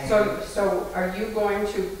instead of the entire. So are you going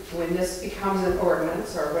to, when this becomes an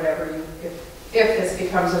ordinance, or whatever, if this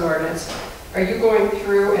becomes an ordinance, are you going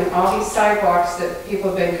through and all these sidewalks that people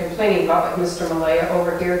have been complaining about, like Mr. Malaya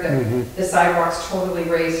over here, that the sidewalk's totally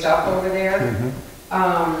raised up over there?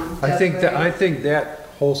 I think that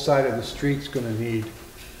whole side of the street's gonna need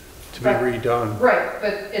to be redone. Right,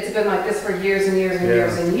 but it's been like this for years and years and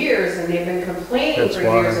years and years, and they've been complaining That's for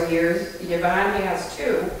why. years and years. Yvonne has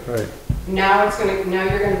too. Right. Now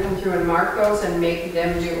you're gonna come through and mark those and make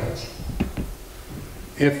them do it.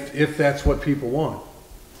 If that's what people want.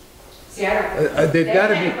 See, I don't, They've that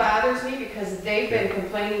gotta kind be. of bothers me because they've been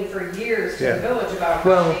complaining for years to Yeah. the village about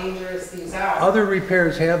Well, how dangerous these are. Other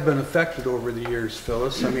repairs have been affected over the years,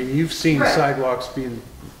 Phyllis. I mean, you've seen Right. sidewalks being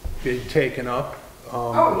taken up.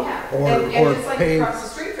 Oh, yeah, Or and it's like paved, across the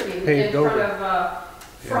street from me, in paved front over. of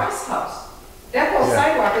Frost House. That whole Yeah.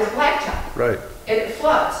 sidewalk is blacktop, Right, and it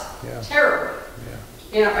floods Yeah. terribly.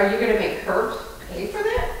 yeah. You know, are you gonna make her pay for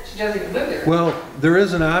that? She doesn't even live there. Well, there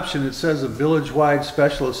is an option. It says a village-wide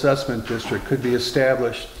special assessment district could be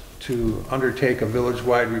established to undertake a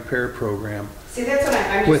village-wide repair program. See, that's what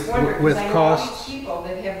I'm with- just wondering, with because I know all costs. these people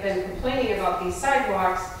that have been complaining about these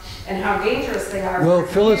sidewalks and how dangerous they are Well, for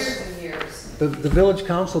Phyllis, years and years. The village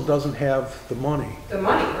council doesn't have the money The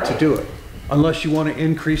money, right? to do it, unless you want to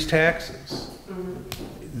increase taxes.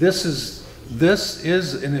 This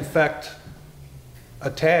is in effect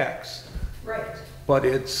a tax, Right. but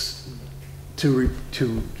it's to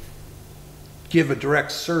give a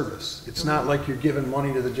direct service. It's not like you're giving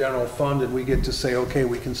money to the general fund and we get to say, okay,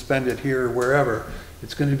 we can spend it here or wherever.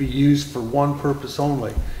 It's going to be used for one purpose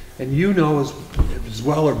only. And you know as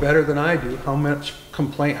well or better than I do how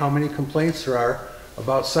many complaints there are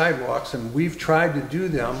about sidewalks, and we've tried to do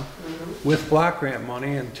them with block grant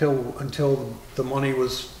money until the money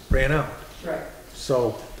ran out. Right.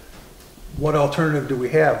 So what alternative do we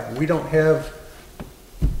have? We don't have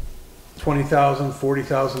 $20,000,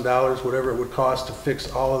 $40,000, whatever it would cost to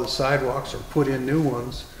fix all of the sidewalks or put in new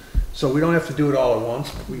ones. So we don't have to do it all at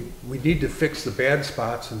once. We need to fix the bad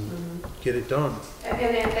spots and get it done.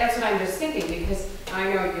 And that's what I'm just thinking, because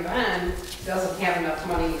I know Yvonne doesn't have enough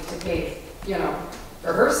money to pay, you know,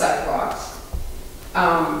 for her sidewalks.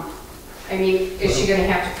 I mean, is she gonna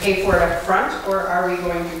have to pay for it up front, or are we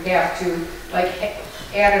going to have to, like,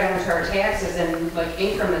 add it onto our taxes in, like,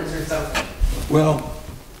 increments or something? Well,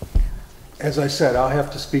 as I said, I'll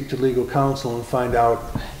have to speak to legal counsel and find out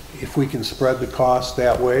if we can spread the cost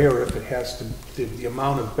that way, or if it has to, the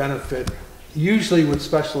amount of benefit. Usually with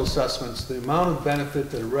special assessments, the amount of benefit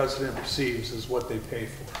that a resident receives is what they pay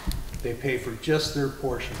for. they pay for just their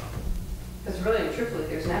portion of it. Because really and truthfully,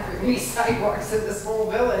 there's not very many sidewalks in this whole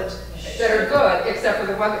village that are good, except for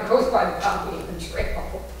the one that goes by the Pompey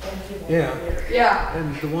Trail. Yeah, Yeah.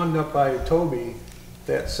 and the one up by Toby,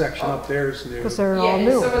 that section up there is new. Because they're Yeah, all and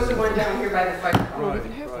new. so is the one down here by the fire. Right,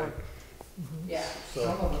 even have right. one. Yeah. So,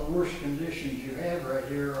 Some of the worst conditions you have right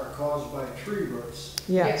here are caused by tree roots.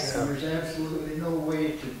 Yes. And there's absolutely no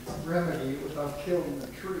way to remedy it without killing the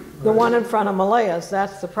tree. The one in front of Malaya's,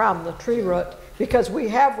 that's the problem, the tree root, because we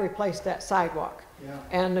have replaced that sidewalk. Yeah.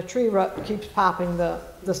 And the tree root keeps popping the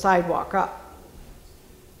sidewalk up.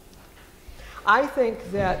 I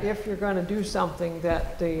think that if you're going to do something,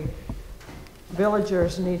 that the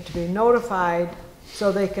villagers need to be notified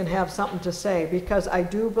so they can have something to say, because I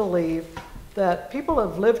do believe that people who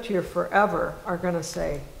have lived here forever are going to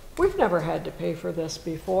say, we've never had to pay for this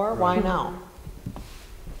before, why now?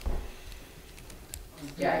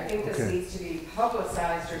 Yeah, I think this Okay. needs to be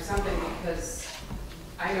publicized or something, because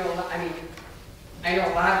I know, I know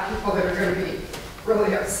a lot of people that are gonna be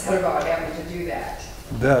really upset about having to do that.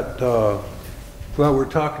 that, well, we're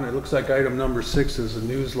talking, it looks like item number 6 is a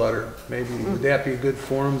newsletter. Maybe, would that be a good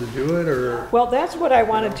forum to do it, or? Well, that's what I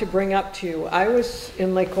wanted to bring up to you. I was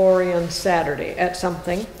in Lake Orion Saturday at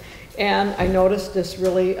something, and I noticed this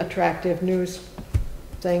really attractive news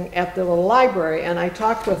thing at the little library, and I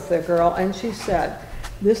talked with the girl, and she said,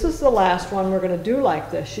 this is the last one we're gonna do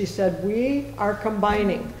like this. She said, we are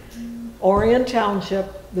combining Orion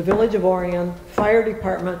Township, the Village of Orion, Fire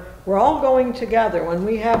Department, we're all going together. When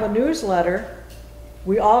we have a newsletter,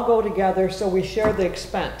 we all go together, so we share the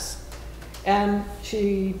expense. And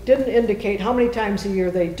she didn't indicate how many times a year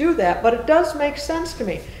they do that, but it does make sense to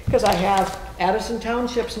me, because I have Addison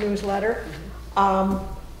Township's newsletter.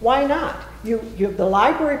 Why not? The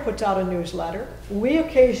library puts out a newsletter, we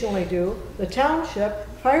occasionally do, the township,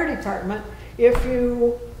 fire department. If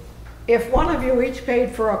one of you each paid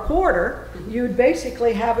for a quarter, you'd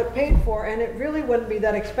basically have it paid for, and it really wouldn't be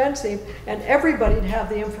that expensive, and everybody'd have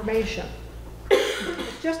the information.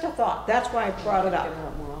 It's just a thought, that's why I brought it up. Get it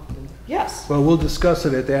out more often. Yes. Well, we'll discuss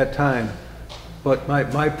it at that time, but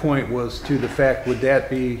my point was to the fact, would that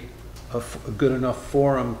be a good enough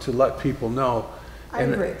forum to let people know? I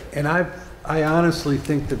agree. And I honestly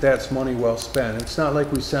think that that's money well spent. It's not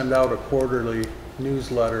like we send out a quarterly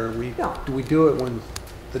newsletter. No. We do it when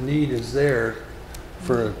the need is there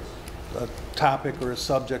for a topic or a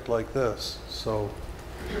subject like this. So,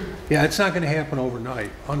 yeah, it's not going to happen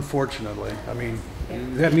overnight, unfortunately. I mean,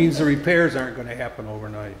 that means the repairs aren't going to happen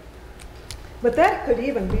overnight. But that could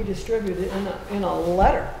even be distributed in a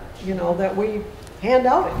letter, you know, that we hand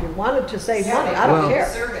out if you wanted to save money, I don't Well, care.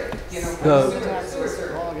 Survey, you know, The- sewer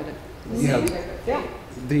survey. We'll all get it. Yeah,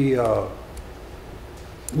 Yeah.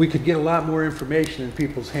 we could get a lot more information in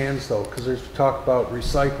people's hands though, because there's talk about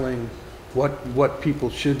recycling, what people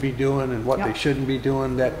should be doing and what they Yep. shouldn't be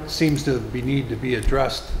doing. That seems to need to be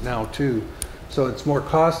addressed now too. So it's more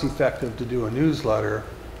cost effective to do a newsletter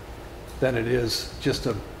than it is just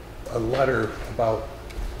a letter about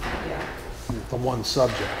the one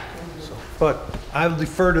subject. So, but I'll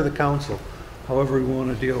defer to the council, however we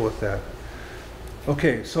want to deal with that.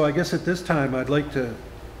 Okay, so I guess at this time, I'd like to,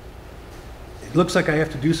 it looks like I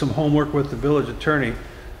have to do some homework with the village attorney,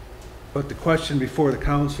 but the question before the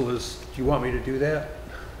council is, do you want me to do that?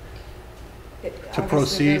 To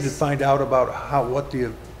proceed to find out about what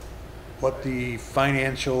the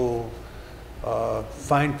financial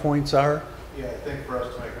fine points are? Yeah, I think for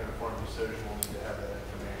us to make an informed decision, we'll need to have that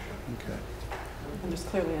information. Okay. And there's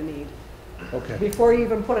clearly a need. Okay. Before you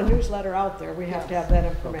even put a newsletter out there, we have to have that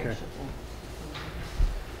information.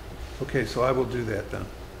 Okay, so I will do that then.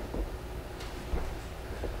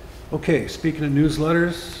 Okay, speaking of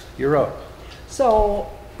newsletters, you're up. So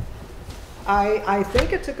I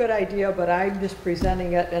think it's a good idea, but I'm just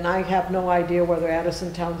presenting it, and I have no idea whether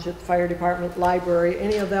Addison Township Fire Department, Library,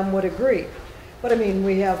 any of them would agree. But I mean,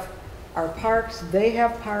 we have our parks, they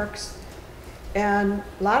have parks, and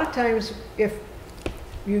a lot of times if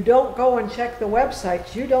you don't go and check the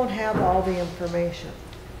websites, you don't have all the information.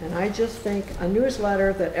 And I just think a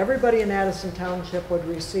newsletter that everybody in Addison Township would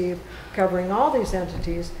receive covering all these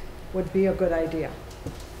entities would be a good idea.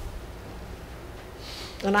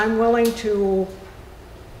 And I'm willing to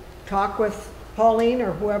talk with Pauline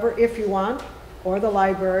or whoever if you want, or the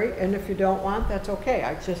library, and if you don't want, that's okay.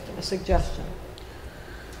 It's just a suggestion.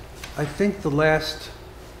 I think the last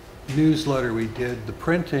newsletter we did, the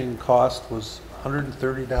printing cost was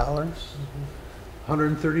 $130.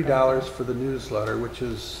 $130 for the newsletter, which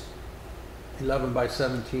is 11 by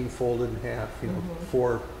 17 folded in half, you know,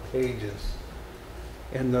 4 pages.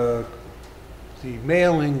 And the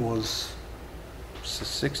mailing was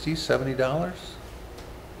 $60, $70.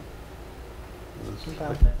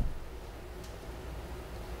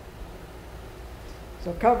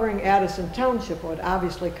 So covering Addison Township would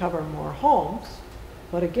obviously cover more homes,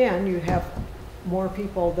 but again, you have more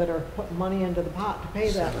people that are putting money into the pot to pay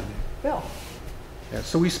that 70. bill. Yeah,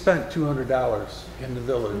 so we spent $200 in the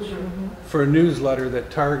village for a newsletter that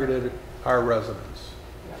targeted our residents.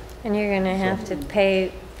 And you're gonna have to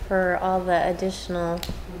pay for all the additional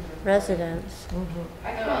residents.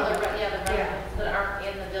 I know the residents that aren't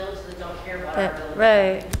in the village that don't care about our village.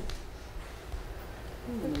 Right.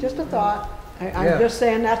 Just a thought. Yeah. I'm just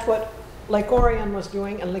saying that's what Lake Orion was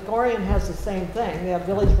doing, and Lake Orion has the same thing. They have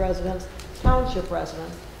village residents, township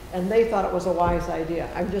residents, and they thought it was a wise idea.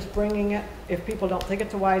 I'm just bringing it, if people don't think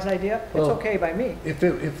it's a wise idea, it's Well, okay by me. If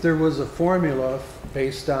there was a formula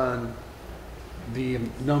based on the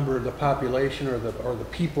number of the population or the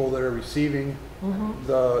people that are receiving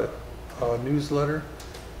the newsletter,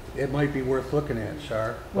 it might be worth looking at,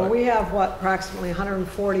 Shar. Well, but- we have, what, approximately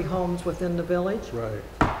 140 homes within the village. Right.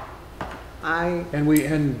 And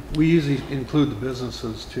we usually include the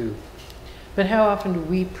businesses too. But how often do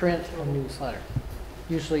we print a newsletter?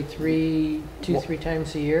 Usually two, three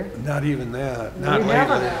times a year? Not even that, not We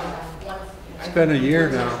haven't. lately. It's been a year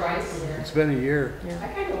now. Twice a year. It's been a year. I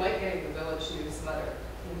kind of like getting the village newsletter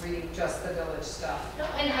and reading just the village stuff. No,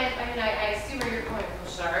 and I see where you're coming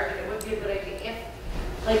from, Shar, and it would be a good idea if,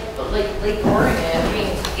 like Lake Orion, I mean,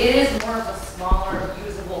 it is more of a smaller,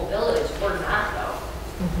 usable village. We're not though.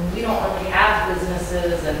 We don't really have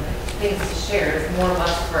businesses and things to share. It's more or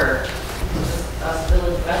less for just us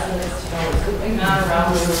village residents to know what's going on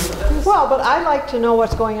around the village. Well, but I like to know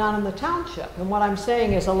what's going on in the township. And what I'm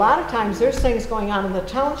saying is a lot of times there's things going on in the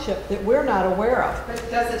township that we're not aware of. But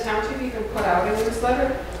does the township even put out a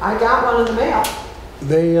newsletter? I got one in the mail.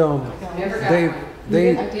 They Never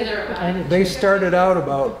got one. they started out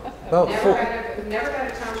about Never got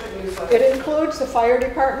a township newsletter. It includes the fire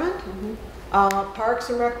department, parks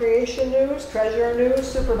and recreation news, treasurer news,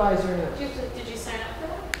 supervisor news. Did you sign up for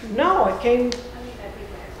that? No, it came,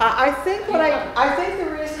 I think that'd be great. I think I think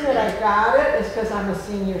the reason that I got it is because I'm a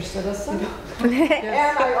senior citizen.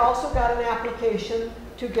 And I also got an application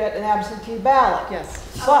to get an absentee ballot.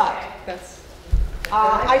 Yes, But that's,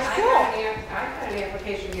 I got an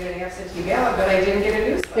application to get an absentee ballot, but I didn't get a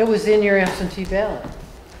newsletter. It was in your absentee ballot.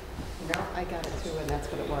 no, I got it too, and that's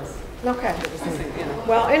what it was. okay. It was, you know.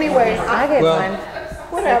 Well, anyway, I get Well- one.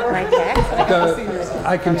 whatever. My tax.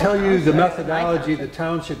 I can tell you the methodology the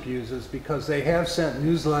township uses because they have sent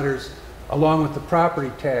newsletters along with the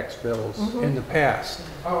property tax bills in the past.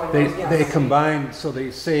 They combined, so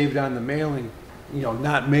they saved on the mailing, you know,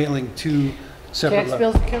 not mailing two separate. Tax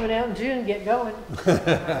bills are coming out in June, get going.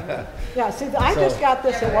 Yeah, see, I just got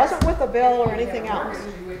this. It wasn't with a bill or anything else.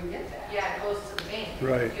 You wouldn't get that. Yeah, it goes to the bank.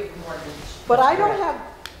 Right. You have a mortgage. But I don't have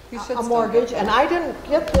You should a still mortgage, get and I didn't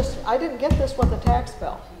get this with a tax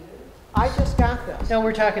bill. I just got this. No,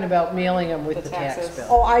 we're talking about mailing them with The the tax taxes. bill.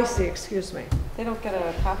 Oh, I see, excuse me. They don't get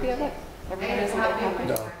a copy of it? Everybody doesn't get a copy?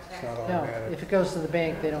 No, it's not No, automatic. if it goes to the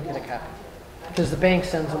bank, they don't get a copy. Because the bank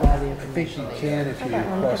sends them all the You information. can if I you got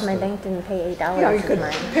one because request my it. bank didn't pay $8 Yeah, you of could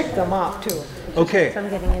mine. pick them up too. Okay, So I'm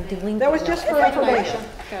getting a delinquent. That was just for information.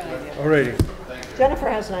 Got an idea. alrighty. Jennifer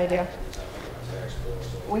has an idea.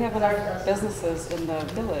 We have other businesses in the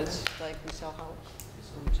village, like Michelle Howe,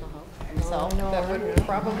 myself, that would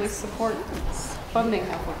probably support funding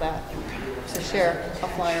half of that, to share a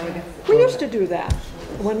flyer with you. We used to do that.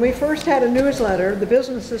 When we first had a newsletter, the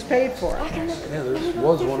businesses paid for it. Yeah, there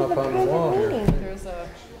was one up on the wall here. There's a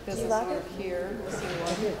business over here, let's see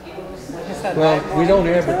what, like I said, I have Well, we more- don't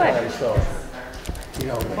advertise though. You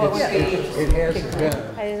know, What would it hasn't been.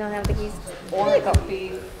 I don't have the keys. Or it could be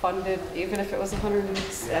funded, even if it was I'd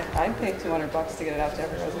pay $200 to get it out to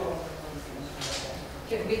every resident.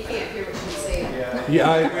 We can't hear what you say.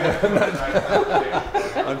 Yeah,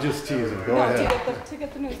 I'm just teasing, go No, ahead. to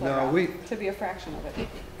get the newsletter No, out, to be a fraction of it.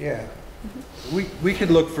 Yeah. We could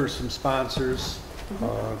look for some sponsors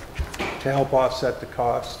to help offset the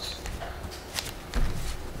costs.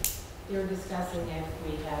 You're discussing if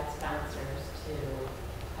we had sponsors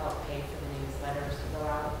to help pay for the newsletters to go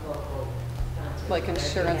out, local sponsors. Like whether it be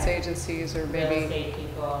insurance at agencies or Real maybe estate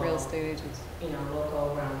people. real estate agents You know,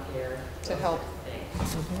 local around here. to those help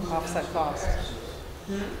sorts of things. offset costs.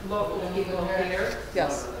 Local people here.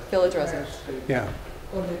 Yes, village residents. Yeah.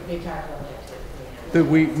 Well, they talk about that too. That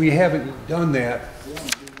we haven't done that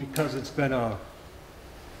because it's been a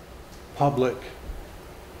public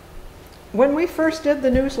When we first did the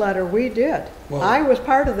newsletter, we did. Well- I was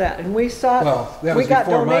part of that, and we saw, Well, that we was got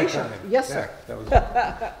before my donations. time. Yes, Yeah, sir. that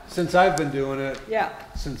was- Since I've been doing it, Yeah,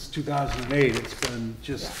 since 2008, it's been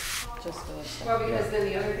just, Well, because then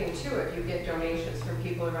the other thing too, if you get donations from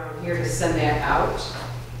people around here to send that out,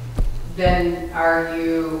 then are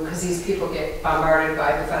you, because these people get bombarded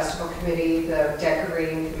by the festival committee, the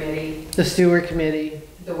decorating committee, The sewer committee,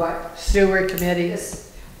 the what? sewer committee.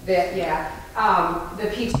 This, that, yeah, the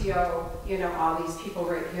PTO, you know, all these people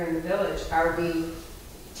right here in the village, are we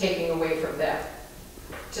taking away from them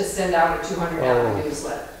to send out a $200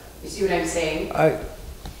 newsletter? You see what I'm saying?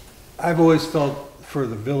 I've always felt for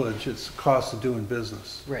the village, it's the cost of doing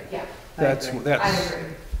business. Right. Yeah, That's, agree. that's, I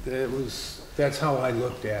agree. it was, that's how I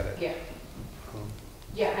looked at it. Yeah. Um,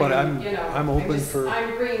 Yeah, But I mean, I'm- you know, I'm open just- for-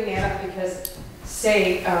 I'm bringing that up because,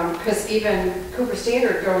 say, because even Cooper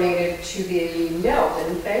Standard donated to the mill,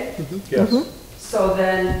 didn't they? Yes. So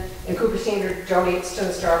then, and Cooper Standard donates to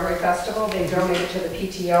the Strawberry Festival, they donate to the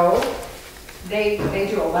PTO. They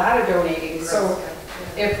do a lot of donating, so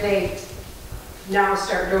if they now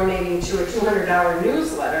start donating to a $200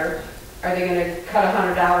 newsletter, are they gonna cut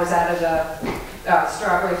 $100 out of the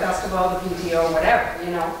Strawberry Festival, the PTO, whatever,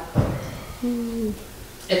 you know?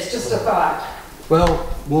 It's just a thought. Well,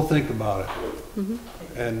 we'll think about it.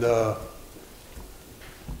 And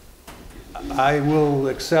I will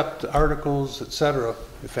accept articles, et cetera,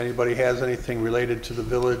 if anybody has anything related to the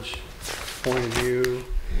village point of view.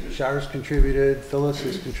 Char's contributed, Phyllis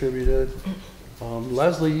has contributed.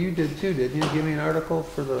 Leslie, you did too, didn't you? Give me an article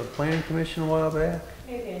for the planning commission a while back?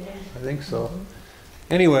 I think so.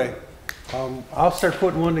 Anyway, I'll start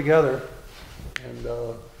putting one together, and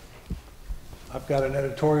I've got an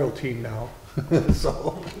editorial team now,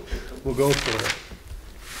 so we'll go for it.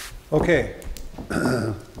 Okay,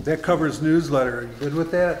 that covers newsletter. Are you good with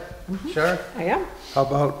that, Char? I am. How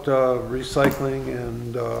about recycling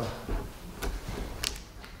and, Do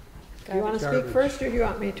you want to speak Garbage. first, or do you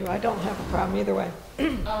want me to? I don't have a problem either way.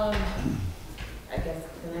 I guess,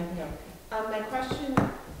 then I can go. My question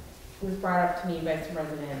was brought up to me by some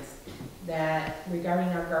residents that regarding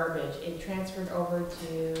our garbage, it transferred over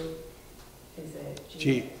to, is it?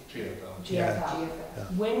 GFL.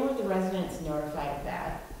 GFL. When were the residents notified of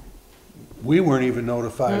that? We weren't even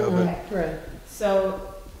notified of it. Okay. Right.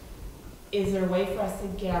 So is there a way for us to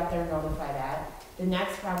get out there and notify that? The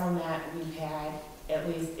next problem that we've had, at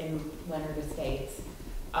least in Leonard Estates,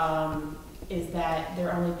 is that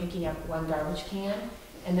they're only picking up one garbage can,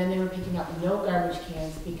 and then they were picking up no garbage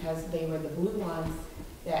cans because they were the blue ones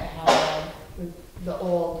that had the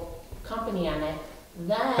old company on it.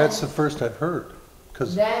 Then, That's the first I've heard,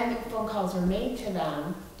 because, then phone calls were made to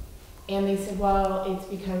them, and they said, well, it's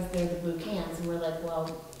because they're the blue cans, and we're like, well,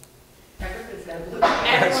 Everybody's got a blue.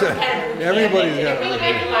 everyone had a blue can. Everybody's It got a really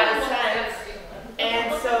blue makes a lot of sense.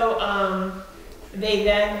 And so, they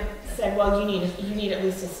then said, well, you need at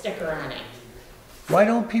least a sticker on it. why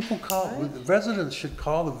don't people call, the residents should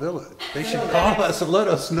call the village. They should call us and let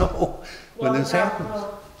us know when this happens.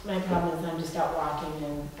 My problem is I'm just out walking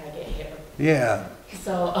and I get hit. Yeah.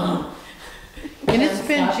 So, And it's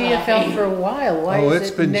been GFL for a while. Why Oh, is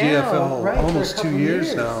it's it been now? GFL Right, for a almost 2 couple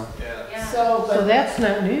years now. so, So but, that's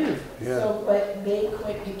not new. Yeah. so, but they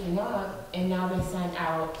quit picking up and now they send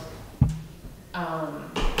out,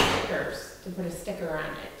 stickers to put a sticker on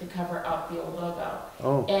it to cover up the old logo.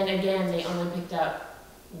 Oh, And again, they only picked up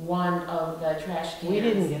one of the trash cans. We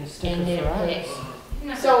didn't get a sticker and they for picked-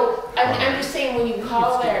 ours. So, I'm just saying, when you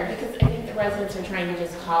call there, because I think the residents are trying to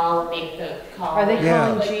just call, make the call. Are they Yeah.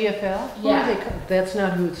 calling GFL? Who Yeah. are they ca- That's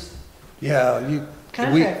not who it's yeah, you.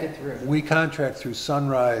 contracted through. We contract through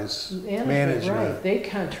Sunrise Right, Management. they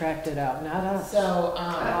contracted out, not us. So,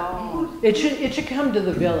 It should come to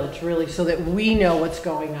the village, really, so that we know what's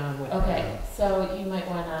going on with it. okay, so you might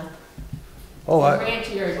wanna Oh, bring it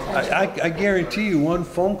to your attention. I guarantee you one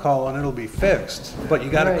phone call and it'll be fixed, but you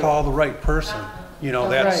gotta Right. call the right person. You know,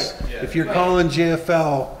 that's, Right. if you're Right. calling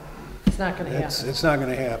GFL, It's not gonna happen. it's not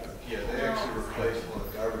gonna happen. Yeah, they actually replaced one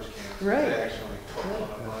of the garbage cans. Right. They actually took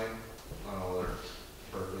one of mine, I don't know whether it's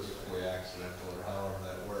purposefully accidental or however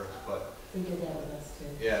that works, but, We did that with us too.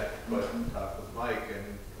 yeah, but talked with Mike and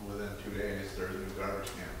within 2 days, there's a new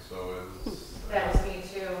garbage can, so it's. That was me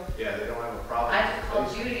too. Yeah, they don't have a problem. I just called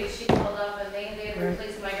replacing it. Judy, she called up and they had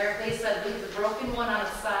replaced my garbage. They said leave the broken one on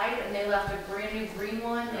the side and they left a brand new green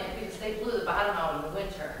one and because they blew the bottom out in the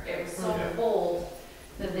winter. It was so Yeah. cold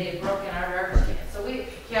that they had broken our garbage can. So we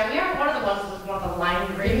are one of the ones with one of the lime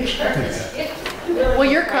green garbage cans. Well,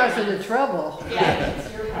 you're causing the trouble. Yeah,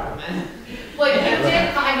 it's your problem. Well, you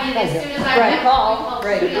did, I mean, as soon as I Right. met, we called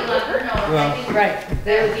Right. Judy and let her know. and I think Right,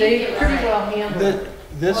 that we they get pretty right. well handled it.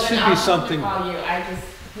 this Well, then should I'll be come to something, Call you, I just,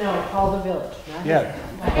 No, call the village, not yeah,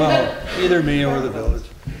 well, either me or the village.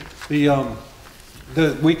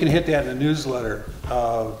 We can hit that in the newsletter.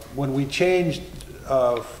 When we changed,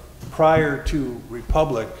 prior to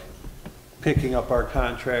Republic picking up our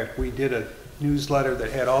contract, we did a newsletter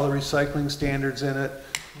that had all the recycling standards in it.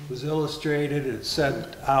 It was illustrated, it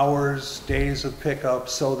said hours, days of pickup,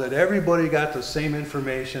 so that everybody got the same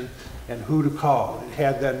information and who to call. It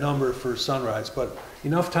had that number for Sunrise, but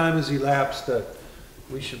enough time has elapsed that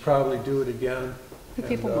we should probably do it again.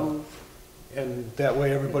 People move. And that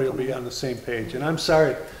way everybody will be on the same page. And I'm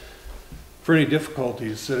sorry for any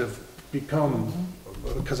difficulties that have become,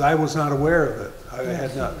 because I was not aware of it. I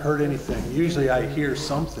had not heard anything. Usually I hear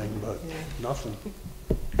something, but nothing.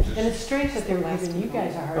 And it's strange that they're giving you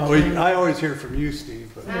guys a hard Oh, time. I always hear from you,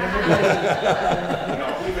 Steve. But. You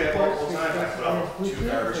know, we've had multiple times, I put up 2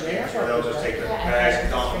 garbage cans where they'll just take the bags and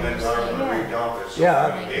dump them in the garbage and re-dump it. So, Yeah.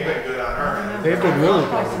 I mean, they've been good on our end. They've been really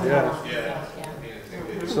good, yeah. Yeah, I mean, I think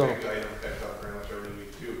they do So- big item pickup pretty much every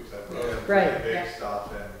week too, except for Right. big stuff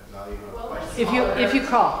and not even a question. If you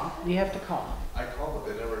call, you have to call. I call, but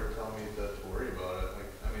they never tell me to worry about it. Like,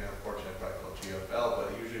 I mean, unfortunately, I probably call GFL,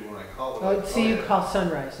 but usually when I call them, Oh, like, see, you yeah. call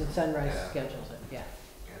Sunrise, and Sunrise Yeah. schedules it, yeah.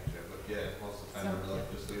 Gotcha, but yeah, most of the time they're like,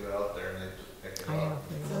 just leave it out there and they just pick it I up.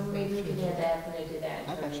 have. so maybe we could add that when I do that.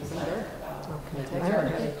 I've actually been newsletter there. about- Okay, I don't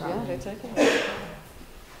have a problem. Yeah, they take it.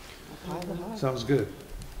 Sounds good.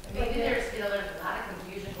 Maybe there's a lot of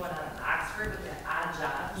confusion going on in Oxford with the odd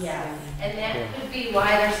jobs. Yes. And that could be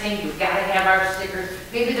why they're saying you've got to have our stickers.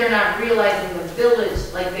 Maybe they're not realizing the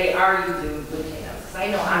village like they are using with Because I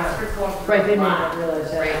know Oxford's going through Right, they a may lot not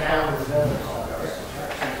realize that right right now. now the village.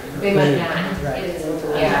 They might not. Right. It is,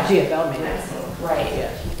 Yeah, yeah, GFL may not. right.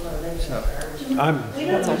 I'm, We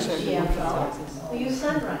don't use GFL, we use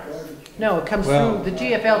Sunrise. No, it comes Well- through, the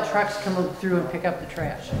GFL trucks come through and pick up the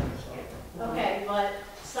trash. Okay, but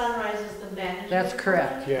Sunrise is the management. That's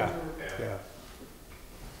correct. company? yeah, yeah.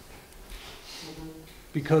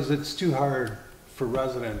 Because it's too hard for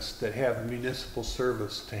residents that have municipal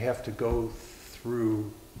service to have to go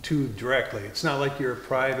through to directly. It's not like you're a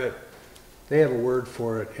private, they have a word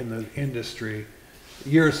for it in the industry.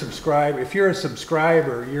 You're a subscriber, if you're a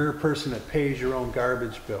subscriber, you're a person that pays your own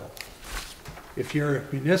garbage bill. If you're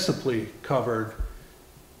municipally covered,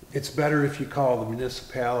 it's better if you call the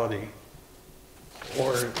municipality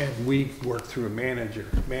and we work through a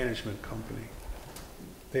management company.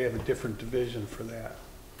 They have a different division for that.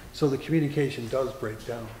 So the communication does break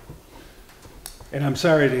down. And I'm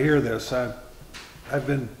sorry to hear this. I've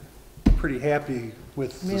been pretty happy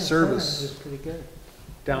with Yeah, the Sunrise service is pretty good.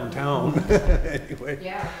 downtown, anyway.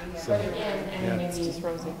 Yeah, So, but again, I yeah. mean,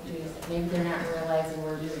 maybe they're not realizing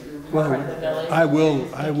we're Well, part of the village. I will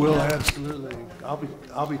absolutely.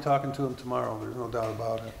 I'll be talking to him tomorrow, there's no doubt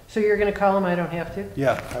about it. So you're gonna call them, I don't have to?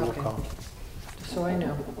 Yeah, I will Okay. call him. So I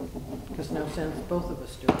know, because no sense, both of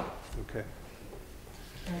us do it. Okay.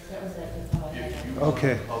 That was it, that's all I had. If you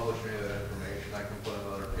Okay. want to publish any of that information, I can put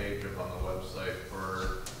another page up on the website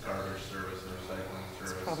for garbage service and recycling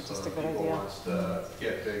service. probably just So a good if people idea. wants to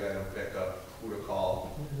get big item pickup, who to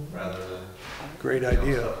call rather than, Great you know,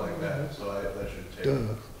 idea. stuff like that. So that should take.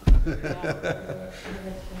 Duh.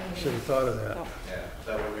 Should have thought of that. Yeah,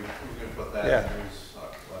 that way we can put that Yeah. in the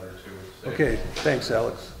newsletter too. Say- Okay, thanks,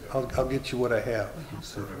 Alex. I'll get you what I have.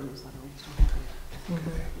 So-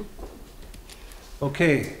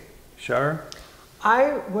 Okay, Shar?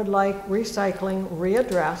 I would like recycling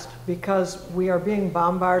readdressed because we are being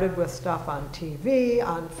bombarded with stuff on TV,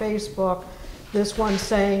 on Facebook. This one's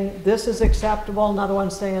saying this is acceptable, another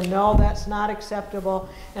one's saying no, that's not acceptable.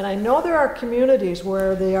 And I know there are communities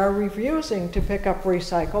where they are refusing to pick up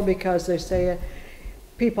recycle because they say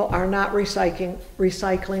people are not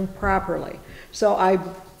recycling properly. So I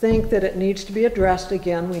think that it needs to be addressed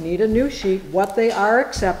again. We need a new sheet, what they are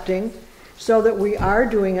accepting, so that we are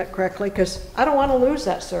doing it correctly, because I don't want to lose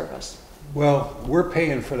that service. Well, we're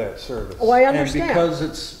paying for that service. Oh, I understand.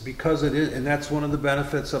 And because it is, and that's one of the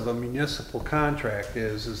benefits of a municipal contract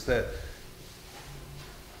is that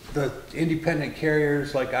the independent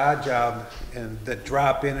carriers like Odd Job and that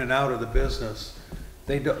drop in and out of the business,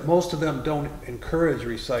 most of them don't encourage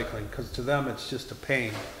recycling because to them it's just a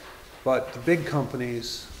pain. But the big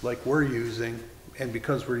companies like we're using, and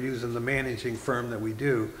because we're using the managing firm that we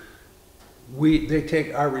do, they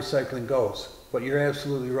take our recycling goes. But you're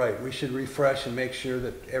absolutely right. We should refresh and make sure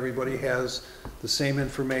that everybody has the same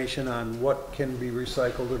information on what can be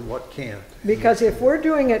recycled and what can't. Because if we're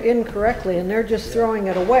doing it incorrectly and they're just throwing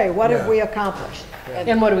it away, what have Yeah. we accomplished?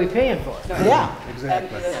 And what are we paying for? Yeah.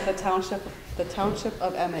 Exactly. And the township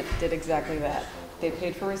of Emmett did exactly that. they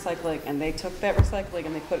paid for recycling, and they took that recycling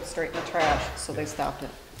and they put it straight in the trash, so they stopped it.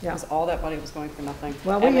 Yeah. Because all that money was going for nothing.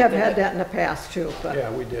 Well, we have had that in the past too, but.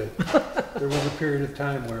 Yeah, we did. There was a period of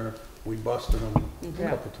time where we busted them a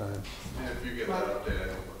couple times. And if you get that update, I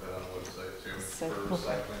can put that on the website too, So, for I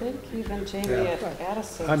recycling. think even Jamie Yeah. at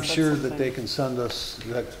Addison I'm said sure that something. they can send us,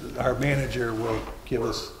 that our manager will give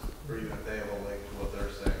us, Or even if they have a link to what they're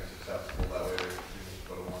saying is acceptable, that way they can just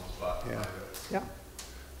go to one spot and Yeah. find it. Yeah.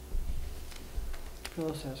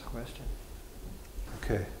 Phyllis has a question.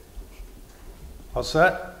 okay. All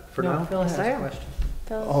set for No, now? Phil has Yes, I a am. question.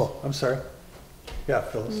 Oh, I'm sorry. Yeah,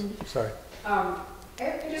 Phyllis, sorry. I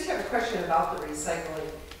just have a question about the recycling.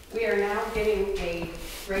 We are now getting a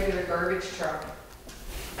regular garbage truck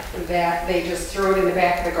that they just throw it in the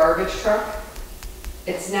back of the garbage truck.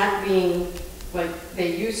 It's not being like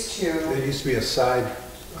they used to. There used to be a side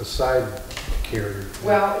carrier.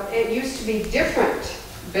 Well, it used to be different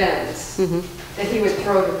bins that he would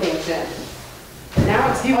throw the things in.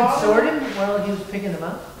 Now it's He would all- sort them while he was picking them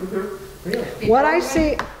up? Mhm. Really? What I Before we see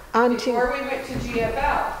went- on TV. Before we went to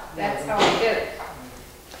GFL, that's how we did it.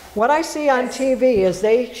 What I see on TV is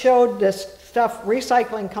they showed this stuff,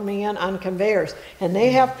 recycling coming in on conveyors, and they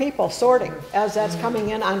have people sorting as that's coming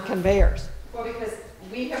in on conveyors. Well, because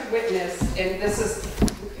we have witnessed, and this is,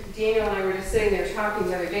 Daniel and I were just sitting there talking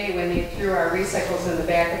the other day when they threw our recycles in the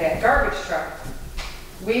back of that garbage truck.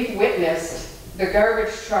 We've witnessed the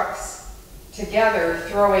garbage trucks together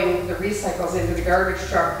throwing the recycles into the garbage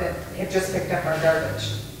truck that had just picked up our garbage.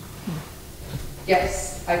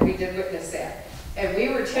 Yes, we did witness that. And we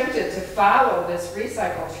were tempted to follow this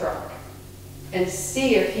recycle truck and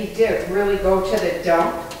see if he did really go to the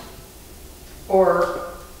dump or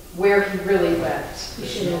where he really went.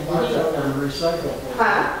 There's no market for recyclables.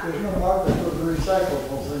 Huh? There's no market for the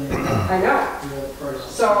recyclables anymore. I know. The prices.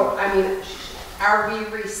 So, I mean, are we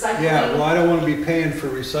recycling? Yeah, well, I don't want to be paying for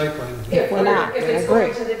recycling. If We're not. if I it's agree.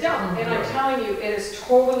 going to the dump, and I'm telling you, it is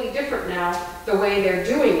totally different now, the way they're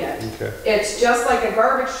doing it. Okay. It's just like a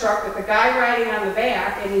garbage truck with a guy riding on the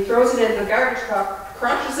back, and he throws it into the garbage truck,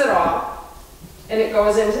 crunches it off, and it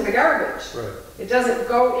goes into the garbage. Right, It doesn't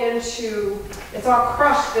go into, it's all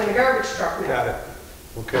crushed in the garbage truck now. got it.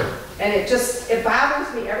 Okay. And it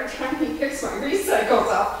bothers me every time he picks my recycles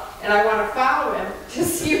up, and I want to follow him to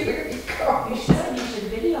see where he goes. You should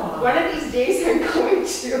video them. One of these days I'm going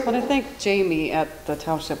But to. I think Jamie at the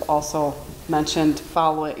township also mentioned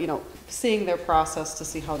following, seeing their process to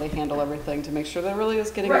see how they handle everything, to make sure that really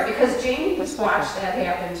is getting. Right, because Jamie has recycled. watched that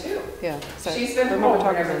happen too. Yeah. so She's been I remember home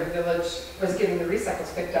talking whenever to the village was getting the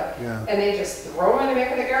recycles picked up. Yeah. And they just throw them in the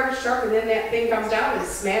back of the garbage truck, and then that thing comes down and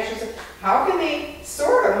smashes it. How can they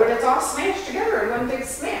sort them when it's all smashed together in one big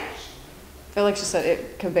smash? But like she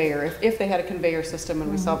said, conveyor, if they had a conveyor system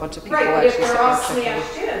and we saw a bunch of people Right, but if actually. they're all sitting there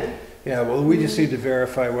smashed in, Yeah, well, we just need to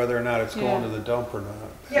verify whether or not it's going Yeah. to the dump or not.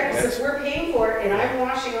 yeah, because if we're paying for it and I'm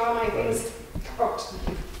washing all my things out.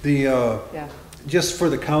 The, Yeah. just for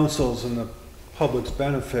the council's and the public's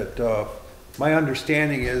benefit, my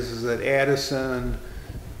understanding is that Addison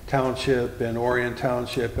Township and Orion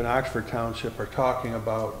Township and Oxford Township are talking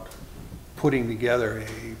about putting together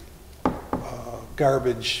a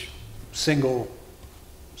garbage, single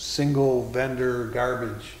vendor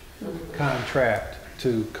garbage contract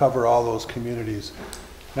to cover all those communities.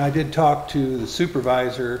 And I did talk to the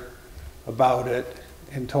supervisor about it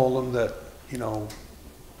and told him that,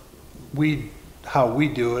 how we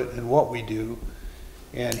do it and what we do.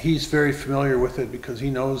 And he's very familiar with it because he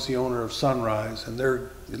knows the owner of Sunrise, and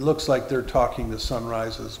it looks like they're talking to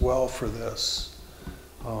Sunrise as well for this.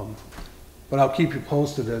 But I'll keep you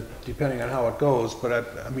posted depending on how it goes. But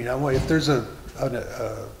if there's a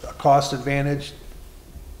cost advantage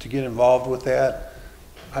to get involved with that,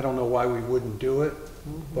 I don't know why we wouldn't do it,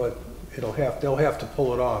 but they'll have to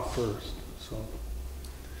pull it off first, so.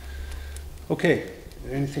 Okay,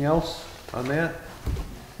 anything else on that?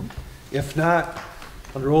 If not,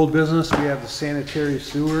 under old business, we have the sanitary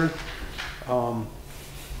sewer. I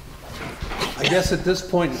guess at this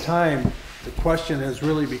point in time, the question has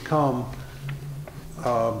really become,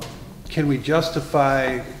 can we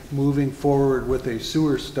justify moving forward with a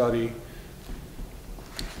sewer study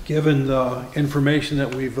given the information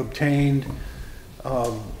that we've obtained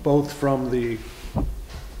both from the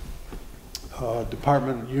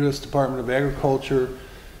U.S. Department of Agriculture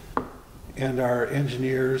and our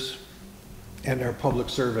engineers and our public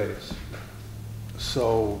surveys.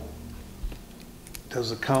 So does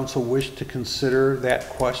the council wish to consider that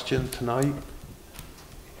question tonight?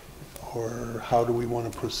 Or how do we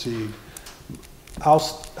want to proceed?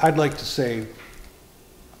 I'd like to say,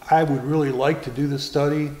 I would really like to do the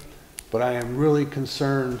study, but I am really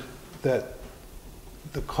concerned that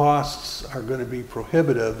the costs are going to be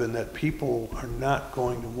prohibitive and that people are not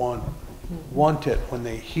going to want it when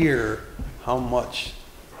they hear how much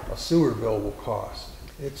a sewer bill will cost.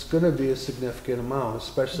 It's going to be a significant amount,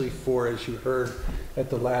 especially for, as you heard at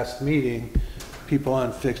the last meeting, people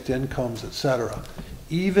on fixed incomes, et cetera.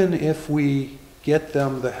 Even if we get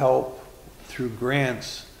them the help through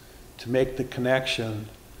grants to make the connection,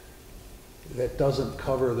 that doesn't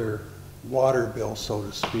cover their water bill, so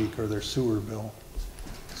to speak, or their sewer bill.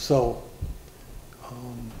 So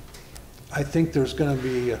I think there's going to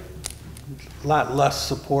be a lot less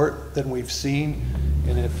support than we've seen.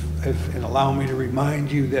 And and allow me to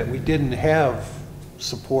remind you that we didn't have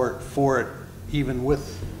support for it, even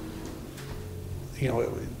with,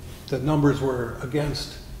 the numbers were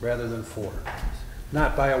against rather than for.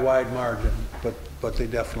 Not by a wide margin, but they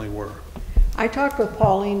definitely were. I talked with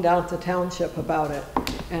Pauline down at the township about it,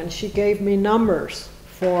 and she gave me numbers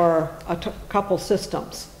for a couple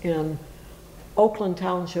systems in Oakland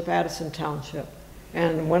Township, Addison Township.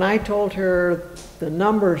 And when I told her the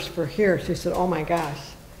numbers for here, she said, oh my gosh,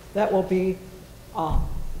 that will be a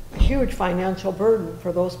huge financial burden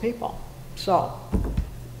for those people. So.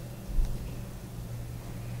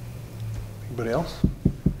 Anybody else?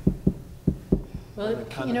 Well,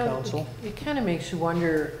 On the council? it kind of makes you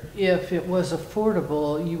wonder if it was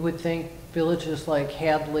affordable, you would think villages like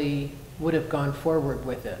Hadley would have gone forward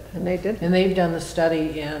with it. And they did. And they've done the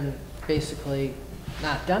study and basically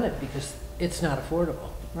not done it because it's not affordable.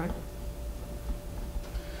 Right.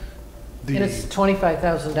 And it's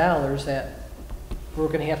 $25,000 that we're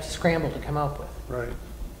going to have to scramble to come up with. Right.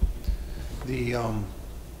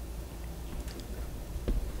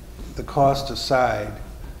 The cost aside,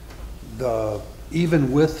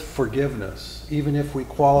 even with forgiveness, even if we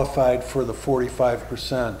qualified for the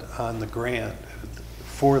 45% on the grant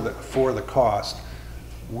for the cost,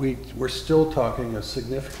 we're still talking a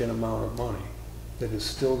significant amount of money that is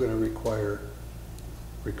still going to require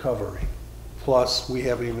recovery. Plus, we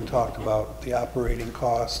haven't even talked about the operating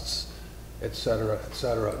costs, et cetera,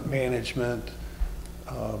 management,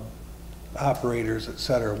 operators, et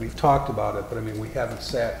cetera. We've talked about it, but I mean, we haven't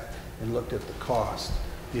sat and looked at the cost,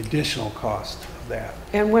 the additional cost of that.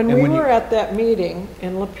 And when we were at that meeting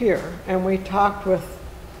in Lapeer, and we talked with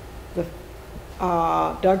the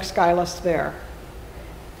Doug Skylus there,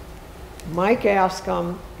 Mike asked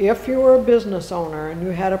him, if you were a business owner and you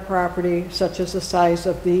had a property such as the size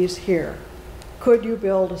of these here, could you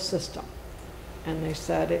build a system? And they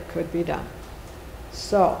said it could be done.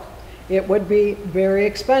 So it would be very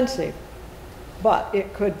expensive, but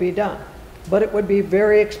it could be done. But it would be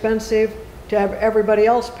very expensive to have everybody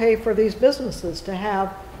else pay for these businesses to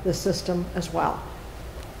have the system as well.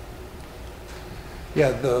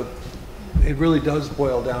 Yeah, it really does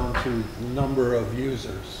boil down to number of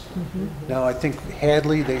users. Mm-hmm. Now, I think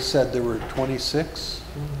Hadley, they said there were 26.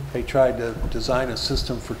 They tried to design a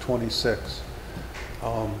system for 26.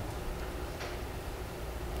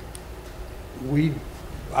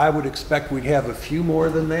 I would expect we'd have a few more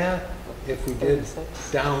than that if we did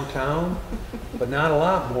downtown, but not a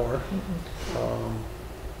lot more.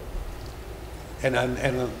 And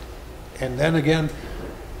then again,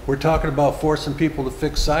 we're talking about forcing people to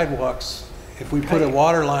fix sidewalks. If we put a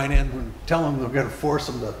water line in and tell them we're going to force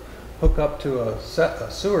them to hook up to a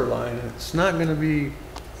sewer line, it's not going to be.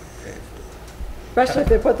 Especially if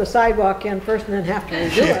they put the sidewalk in first and then have to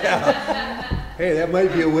redo it. Hey, that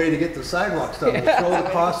might be a way to get the sidewalks done. Yeah. Throw the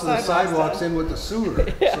cost of the sidewalks in with the sewer.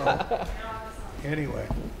 Yeah. So, anyway,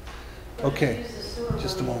 okay,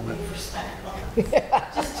 just a moment. Just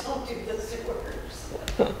don't do the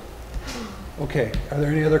sewers. Okay, are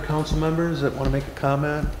there any other council members that want to make a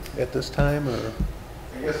comment at this time, or?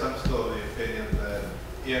 I guess I'm still of the opinion that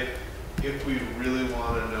if we really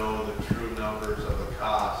want to know the true numbers of the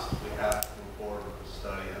cost, we have to move forward with the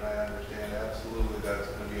study. And I understand absolutely that's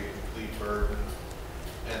going to be a complete burden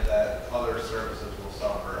and that other services will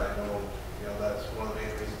suffer. I know, that's one of the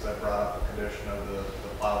main reasons I brought up the condition of the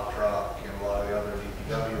plow truck and a lot of the other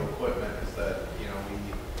DPW equipment is that,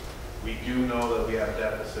 we do know that we have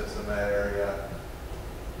deficits in that area,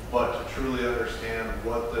 but to truly understand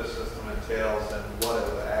what this system entails and what it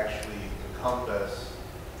would actually encompass,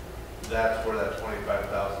 that's where that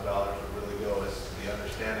 $25,000 would really go, is the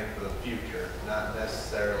understanding for the future, not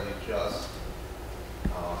necessarily just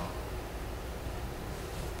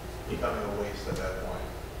becoming a waste at that point.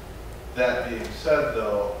 That being said,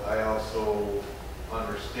 though, I also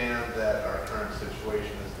understand that our current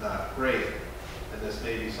situation is not great, and this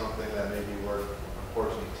may be something that may be worth,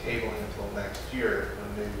 unfortunately, tabling until next year, when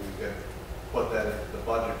maybe we can put that into the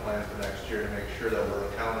budget plan for next year to make sure that we're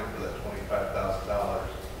accounting for that $25,000.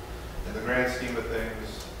 in the grand scheme of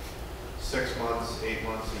things, 6 months, 8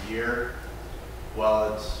 months, a year,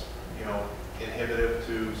 while it's, you know, inhibitive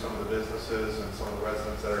to some of the businesses and some of the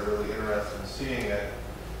residents that are really interested in seeing it,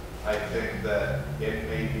 I think that it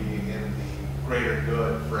may be in the greater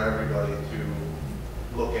good for everybody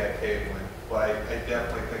to look at tabling. But I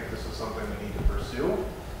definitely think this is something we need to pursue,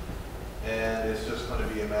 and it's just going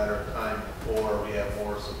to be a matter of time before we have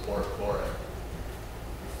more support for it.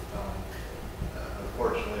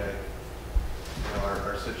 Unfortunately, you know,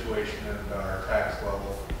 our situation and our tax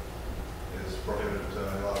level is prohibitive to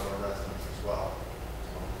a lot of our residents as well.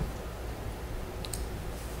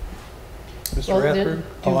 Mr. Well, then, Rathburn? do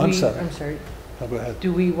Oh, I'm we- sorry. I'm sorry. Oh, go ahead.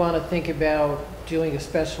 Do we want to think about doing a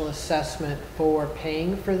special assessment for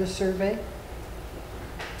paying for the survey?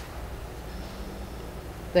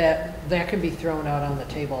 That could be thrown out on the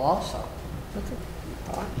table also.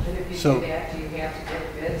 And if you So- do that, do you have to get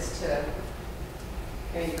bids to,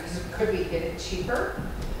 I mean, could we get it cheaper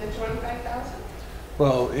than 25,000?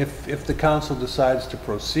 Well, if the council decides to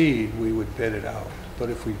proceed, we would bid it out. But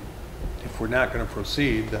if we're not going to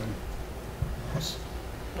proceed, then there's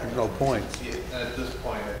no point. Yeah, at this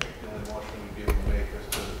point, I think the only motion we'd be able to make is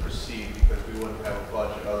to proceed, because we wouldn't have a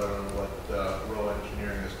budget other than what Row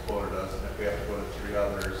Engineering has quoted us. And if we have to go to 3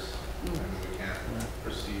 others, then we can't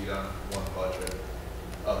proceed on one budget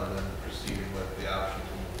other than proceeding with the option to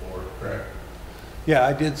move forward, correct? Yeah,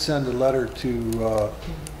 I did send a letter to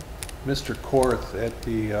Mr. Korth at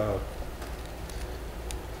the,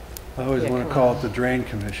 I always want to call it the Drain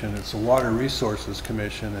Commission. It's the Water Resources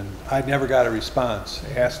Commission, and I never got a response.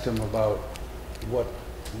 I asked him about what,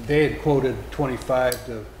 they had quoted $25,000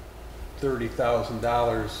 to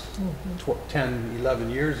 $30,000 10, 11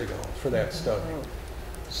 years ago for that study.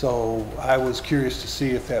 So I was curious to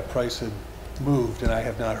see if that price had moved, and I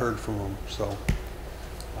have not heard from him. So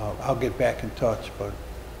I'll get back in touch, but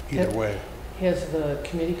either way. Has the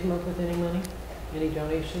committee come up with any money? Any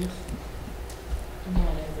donations?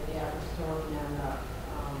 Not as of yet, I'm still working on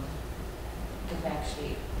the fact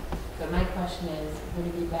sheet. But my question is, would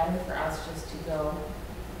it be better for us just to go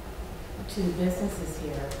to the businesses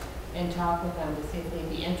here and talk with them to see if they'd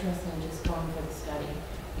be interested in just going for the study?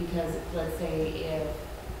 Because let's say if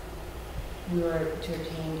we were to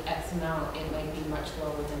obtain X amount, it might be much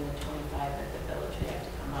lower than the 25 that the village would have to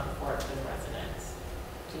come up for the residents.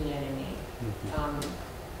 Do you know what I mean?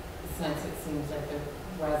 Since it seems like the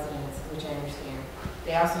residents, which I understand,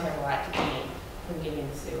 they also have a lot to gain from getting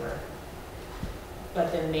the sewer.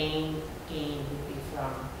 But the main gain would be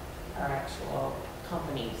from our actual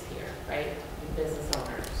companies here, right? The business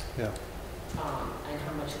owners. Yeah. And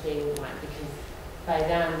how much they would want, because by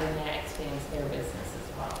them, then that expands their business as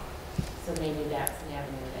well. So maybe that's an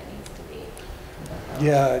avenue that needs to be.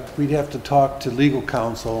 Yeah, we'd have to talk to legal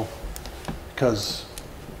counsel, because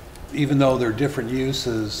even though they're different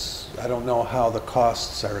uses, I don't know how the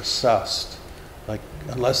costs are assessed. Like,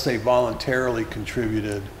 unless they voluntarily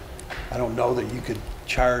contributed, I don't know that you could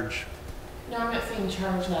charge. No, I'm not saying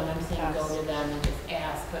charge them, I'm saying go to them and just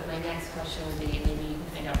ask. But my next question would be, maybe you can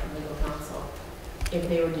find out from legal counsel, if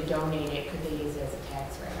they were to donate it, could they use it as a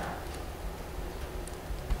tax write-off?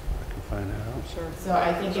 I can find out. Sure. So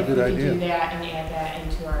I think That's if a we good could do idea. that and add that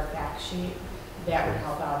into our fact sheet, that would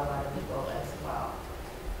help out a lot of people as well.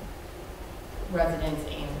 Residents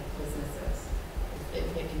and businesses.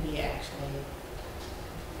 It can be actually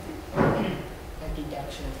a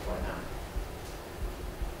deduction for them.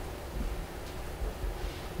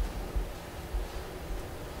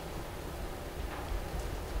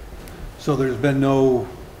 So there's been no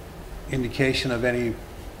indication of any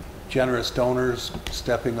generous donors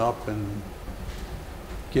stepping up and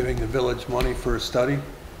giving the village money for a study?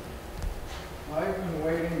 I've been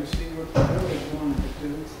waiting to see what the village wanted to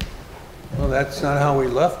do. Well, that's not how we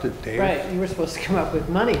left it, Dave. Right, you were supposed to come up with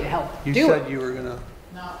money to help You do said it. you were gonna,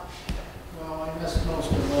 No, well, I missed most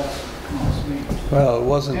of last month's meeting. well, it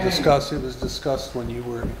wasn't Anyway. discussed, it was discussed when you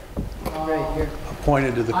were Right, you're-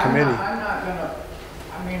 appointed to the I'm committee. not gonna,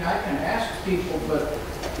 I mean, I can ask people, but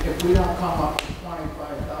if we don't come up with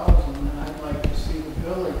 25,000, then I'd like to see the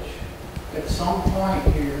village at some point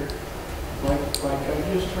here, like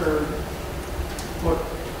I just heard, put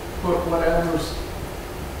whatever's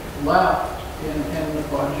left in the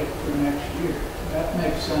budget for next year. That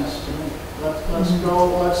makes sense to me.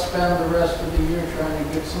 Let's spend the rest of the year trying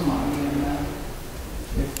to get some money, and then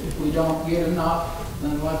if we don't get enough,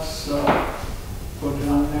 then let's put it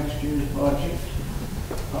on next year's budget.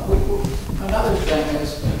 Another thing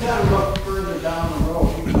is, you gotta look further down the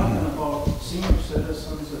road. You're talking about senior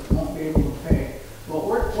citizens that won't be able to pay. Well,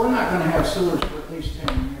 we're not gonna have sewers for at least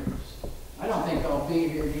 10 years. I don't think I'll be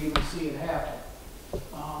here to even see it happen.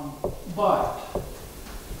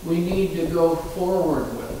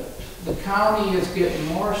 forward with it. The county is getting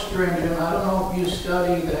more stringent. I don't know if you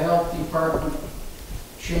study the health department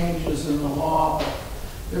changes in the law, but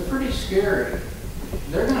they're pretty scary.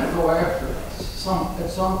 They're gonna go after us at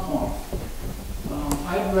some point.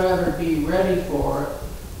 I'd rather be ready for it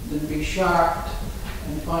than be shocked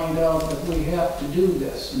and find out that we have to do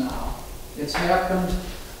this now. It's happened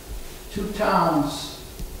 2 towns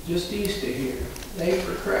just east of here. They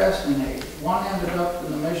procrastinated. One ended up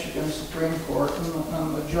in the Michigan Supreme Court,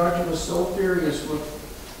 and the judge was so furious with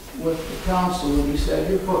the council that he said,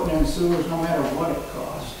 you're putting in sewers no matter what it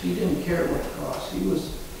costs. He didn't care what it cost. He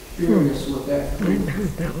was furious with that.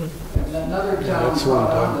 And another town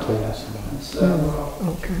brought on to that and said,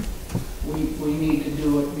 well, we need to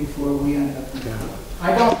do it before we end up in court.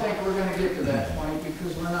 I don't think we're going to get to that point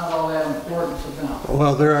because we're not all that important to them.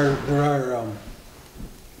 Well, there are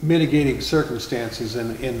mitigating circumstances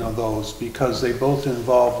in those because they both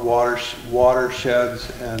involve watersheds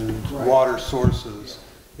and water sources.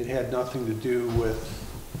 It had nothing to do with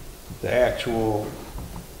the actual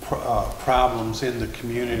problems in the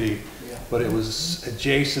community, but it was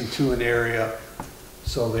adjacent to an area,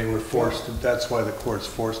 so they were forced to, that's why the courts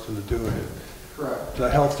forced them to do it. Correct.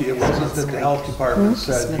 It wasn't that the health department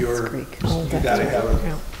said you gotta have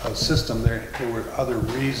a system. There were other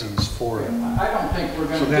reasons for it. I don't think we're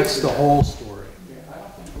going to So that's the whole story. Yeah, I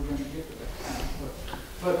don't think we're going to get to that point,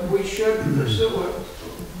 but we should pursue it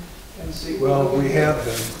and see. Well, we have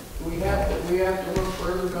been. We have to look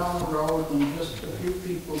further down the road than just a few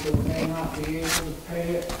people that may not be able to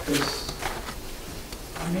pay it, because,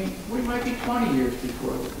 I mean, we might be 20 years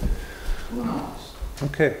before we do. Who knows?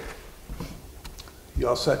 Okay. You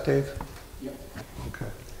all set, Dave? Yep.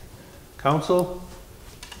 Okay. Council?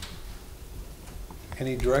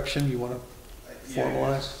 Any direction you want to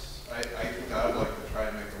formalize? I think I would like to try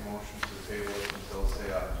and make a motion to table it until,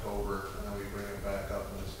 say, October, and then we bring it back up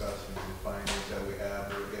and discuss any findings that we have,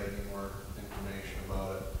 or get any more information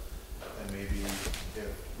about it. And maybe if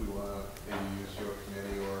we want to maybe use your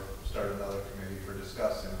committee or start another committee for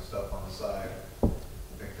discussing stuff on the side, I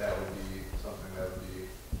think that would be something that would be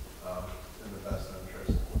in the best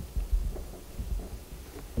interest.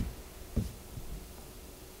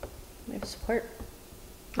 I have support.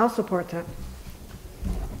 I'll support that.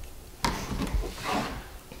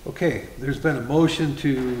 Okay, there's been a motion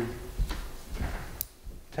to,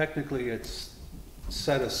 technically it's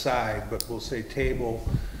set aside, but we'll say table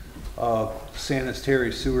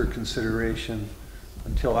sanitary sewer consideration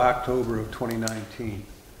until October of 2019.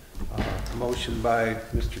 Motion by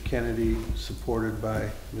Mr. Kennedy, supported by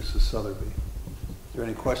Mrs. Sotheby. Is there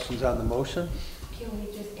any questions on the motion? Can we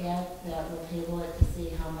just add that we'll table it to see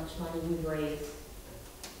how much money we've raised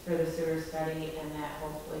for the sewer study, and that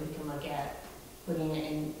hopefully we can look at putting it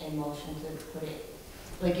in motion to put it,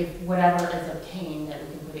 like if whatever is obtained, that we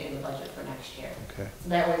can put it in the budget for next year. Okay. So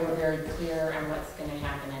that way we're very clear on what's going to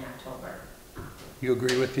happen in October. You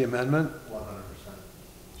agree with the amendment? 100%.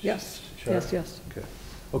 Yes. Sure. Yes, yes. Okay.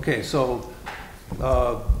 Okay, so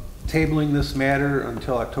tabling this matter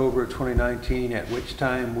until October 2019, at which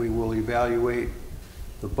time we will evaluate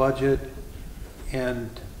the budget and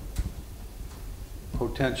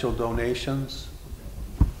potential donations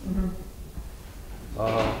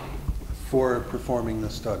for performing the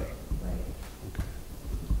study. Right. Okay.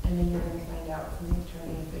 And then you're going to find out from the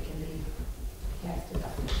attorney if it can be cast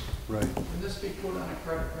deductible. Right. Can this be put on a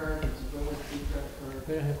credit card? It's a village credit card.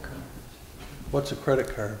 They don't have cards. What's a credit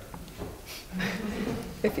card?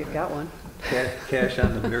 If you've got one. Cash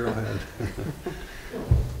on the barrelhead.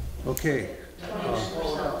 Okay.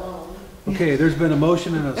 Okay, there's been a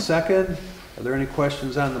motion and a second. Are there any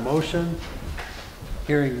questions on the motion?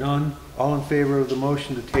 Hearing none. All in favor of the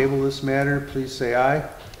motion to table this matter, please say aye.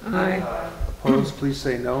 Aye. Opposed, please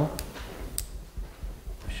say no.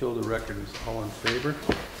 Show the record is all in favor.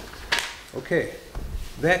 Okay,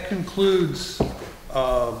 that concludes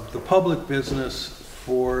the public business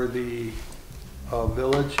for the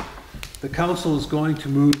village. The council is going to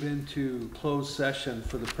move into closed session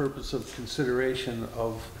for the purpose of consideration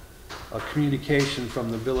of a communication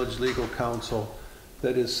from the village legal counsel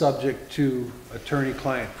that is subject to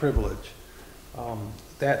attorney-client privilege.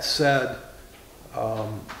 That said,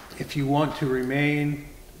 if you want to remain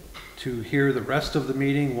to hear the rest of the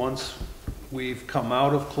meeting once we've come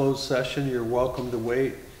out of closed session, you're welcome to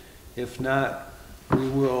wait. If not, we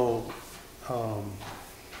will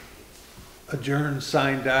adjourn,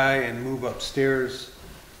 sign die, and move upstairs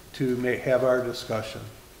to have our discussion.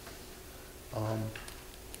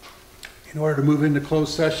 In order to move into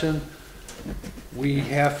closed session, we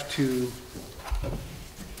have to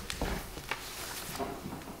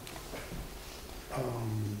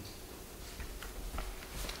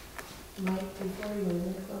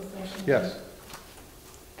Yes.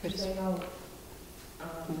 Because I know,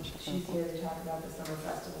 she's here to talk about the summer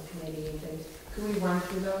festival committee and things. Could we run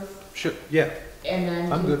through those? Sure, yeah, And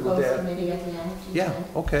then I'm do good with close that. committee at the end? do you yeah,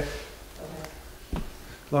 think? okay. Okay.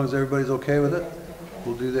 As long as everybody's okay with You it, guys okay with that?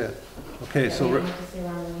 we'll do that. Okay, Yeah, so, we don't have to stay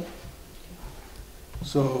around late.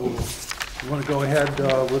 so you want to go ahead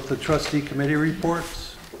with the trustee committee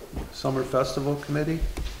reports? Summer Festival Committee?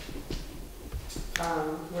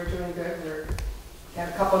 We're doing good. We're, got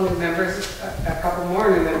a couple new members, a couple more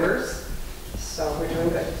new members, so we're doing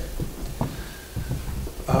good.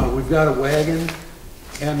 We've got a wagon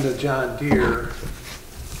and a John Deere,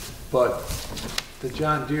 but the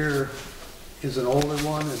John Deere is an older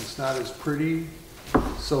one and it's not as pretty.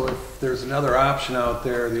 So if there's another option out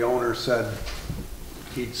there, the owner said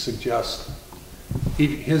he'd suggest,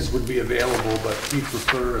 his would be available, but he'd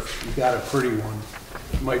prefer if you got a pretty one.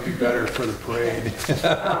 It might be better for the parade.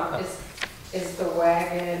 Is the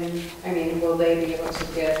wagon, I mean, will they be able to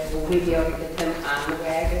get, will we be able to get them on the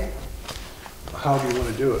wagon? How do you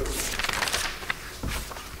want to do it?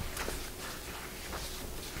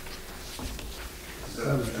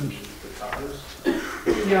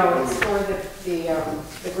 No, it's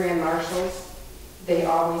for the Grand Marshals. They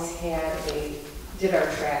always did our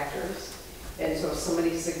tractors. And so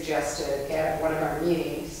somebody suggested at one of our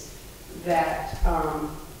meetings that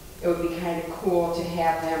it would be kind of cool to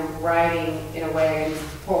have them riding in a wagon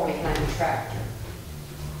pulled behind the tractor.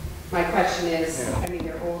 My question is, I mean,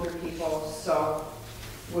 they're older people, so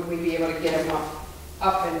would we be able to get them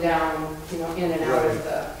up and down, you know, in and out of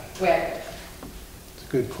the wagon? It's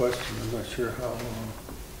a good question. I'm not sure how,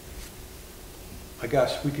 I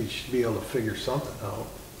guess we should be able to figure something out.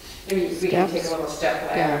 I mean, we can take a little step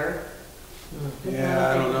ladder. Yeah,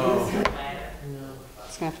 I don't know.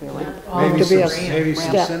 It's gonna have to be a ramp. Maybe to be some, a maybe some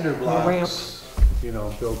step, cinder a ramp. blocks, you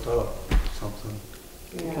know, built up, something.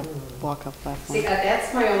 Yeah. Walk up platform. See,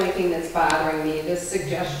 that's my only thing that's bothering me, this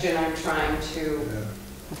suggestion I'm trying to,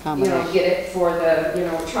 Yeah. you know, get it for the, you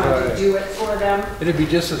know, trying to Right. do it for them. It'd be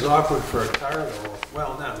just as awkward for a car though.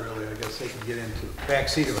 Well, not really. I guess they can get into the back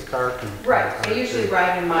seat of a car. Right, they usually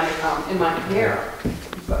ride in my Camaro,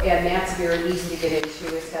 and that's very easy to get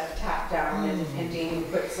into, it's got the top down, and Dean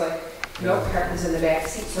puts like milk cartons in the back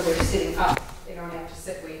seat, so they're sitting up, they don't have to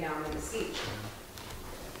sit way down in the seat.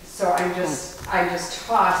 So I'm just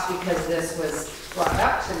tossed because this was brought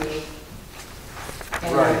up to me.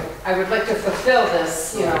 And Right. I would like to fulfill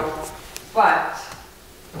this, you know, but,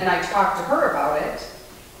 and I talked to her about it,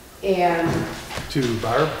 and To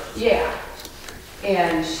Barb? yeah,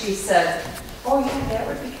 and she said, oh yeah, that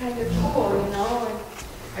would be kind of cool, you know,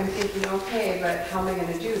 and I'm thinking, okay, but how am I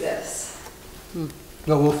gonna do this?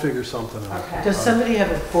 No, we'll figure something out. Okay. Does somebody have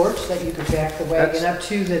a porch that you could back the wagon That's- up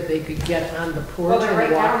to that they could get on the porch Well, they're and right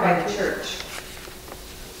down walk by on? the church.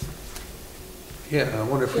 Yeah, I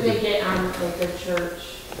wonder if we Could they could, get on like the church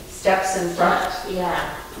Steps in front. front?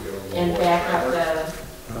 Yeah, and back up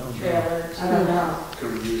the trailer I don't to. know.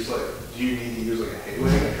 Could we use like, do you need to use like a hay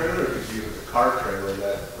wagon trailer, or could you use like a car trailer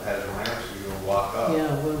that has ramps so you can walk up?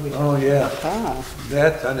 Yeah, when we, oh, yeah. Ah,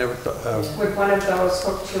 That, I never thought, Would one of those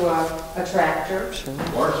hook to a tractor? sure,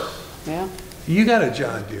 Of course. yeah. you got a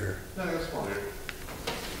John Deere. No, that's wondered.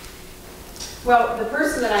 Well, the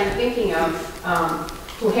person that I'm thinking of,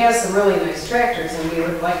 who has some really nice tractors, and we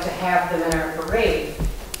would like to have them in our parade,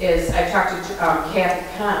 is, I talked to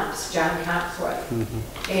Kathy Comps, John Comps'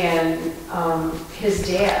 wife, and his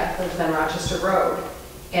dad lives on Rochester Road,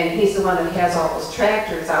 and he's the one that has all those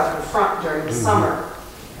tractors out in front during the summer.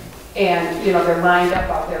 And, you know, they're lined up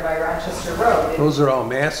out there by Rochester Road. And- Those are all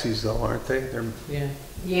Massey's though, aren't they? They're, yeah,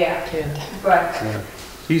 Yeah, yeah. but, yeah.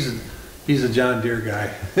 He's a John Deere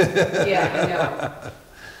guy. yeah, I know.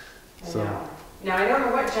 I So- know. Now, I don't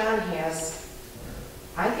know what John has.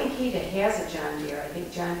 I think he has a John Deere. I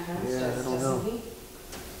think John Comps Yeah, I does, don't doesn't know. he?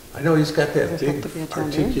 I know he's got that Does it big have to be a John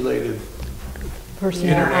Deere? articulated Person.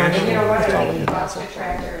 international. And you know what, I think he bought a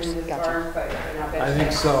tractor in his barn fire, and I bet I think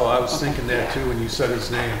that- so. I was thinking that too when you said his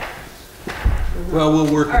name. Well,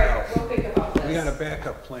 we'll work All it right, out. we'll think about this. We got a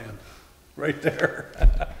backup plan right there.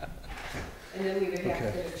 And then we would have to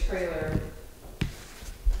Okay. get a trailer.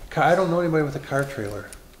 I don't know anybody with a car trailer,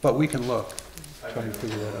 but we can look, try and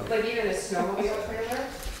figure that out. Like even a snowmobile trailer?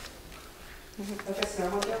 Like a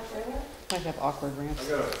snowmobile trailer? Might have awkward I ramps.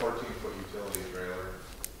 got a 14-foot utility trailer.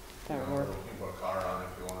 That would You know, work. You can put a car on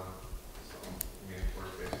if you want. So, I mean,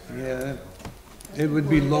 worst case Yeah, scenario. It would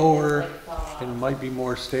be lower and might be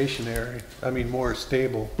more stationary, I mean, more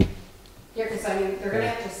stable. Yeah, because I mean, they're gonna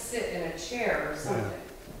have to sit in a chair or something.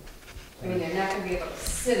 I mean, they're not gonna be able to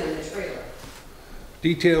sit in the trailer.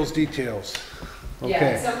 Details, details. Yeah,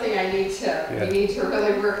 Okay. it's something I need Yeah. we need to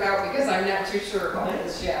really work out because I'm not too sure about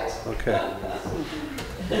this yet. Okay.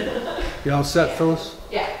 You all set, Phyllis?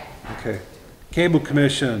 Yeah. Okay. Cable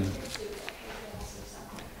Commission.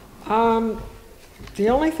 The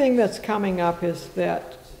only thing that's coming up is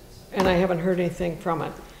that, and I haven't heard anything from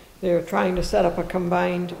it, they're trying to set up a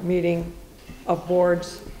combined meeting of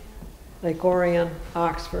boards, Lake Orion,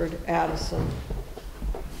 Oxford, Addison,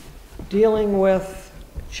 dealing with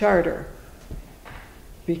charter.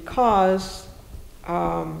 Because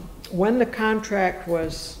when the contract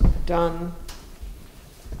was done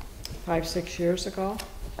 5, 6 years ago,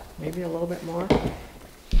 maybe a little bit more,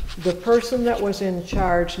 the person that was in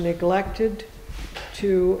charge neglected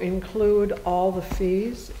to include all the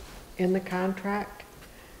fees in the contract,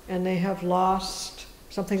 and they have lost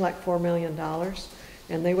something like $4 million,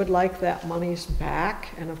 and they would like that monies back.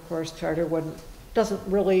 And of course, Charter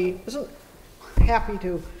isn't happy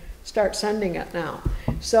to start sending it now.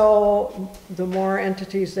 So the more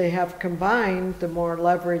entities they have combined, the more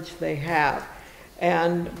leverage they have.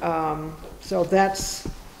 And so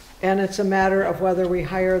and it's a matter of whether we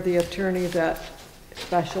hire the attorney that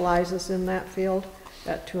specializes in that field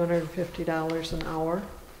at $250 an hour,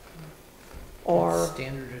 or... That's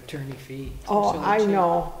standard attorney fee. Oh, I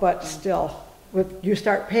know, but still, you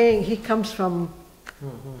start paying, he comes from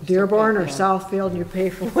Dearborn or Southfield, and you pay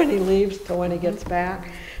from when he leaves to when he gets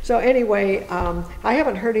back. So anyway, I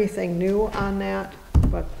haven't heard anything new on that,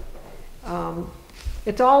 but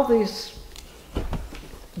it's all these,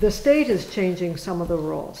 the state is changing some of the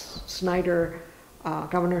rules.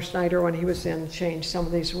 Governor Snyder, when he was in, changed some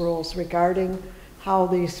of these rules regarding how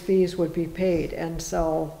these fees would be paid, and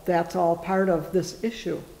so that's all part of this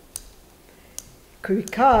issue.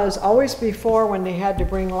 Because always before, when they had to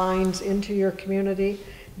bring lines into your community,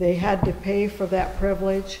 they had to pay for that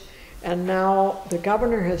privilege, and now the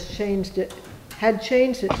governor has changed it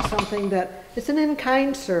to something that it's an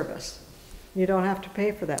in-kind service. You don't have to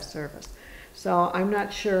pay for that service. So I'm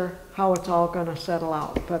not sure how it's all going to settle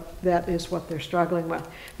out, but that is what they're struggling with.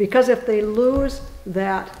 Because if they lose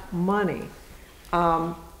that money,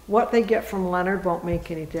 what they get from Leonard won't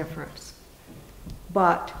make any difference.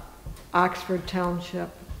 But Oxford Township,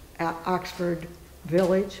 Oxford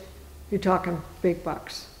Village, you're talking big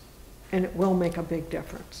bucks, and it will make a big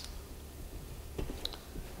difference.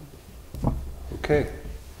 Okay,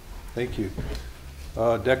 thank you.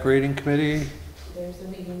 Decorating Committee, There's a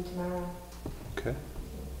meeting tomorrow, okay,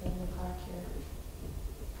 7 o'clock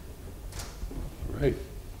here. right.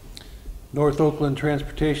 North Oakland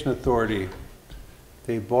Transportation Authority,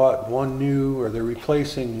 they bought they're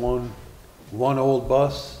replacing one old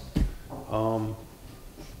bus. I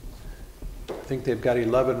think they've got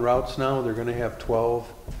 11 routes now, they're gonna have 12.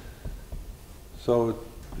 So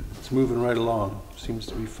it's moving right along, seems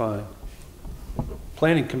to be fine.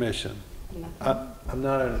 Planning Commission, I'm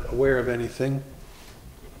not aware of anything.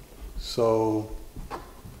 So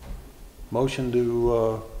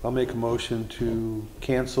I'll make a motion to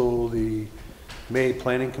cancel the May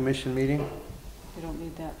Planning Commission meeting. You don't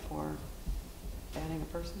need that for adding a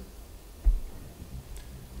person?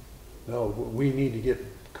 No, we need to get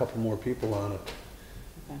a couple more people on it,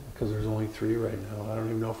 Okay. because there's only 3 right now. I don't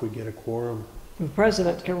even know if we get a quorum. The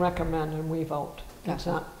president can recommend and we vote. That's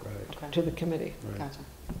not Right. Okay. to the committee. Right. Gotcha.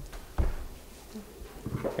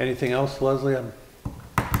 Anything else, Leslie? I'm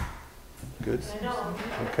good?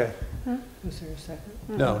 Okay. Is there a second?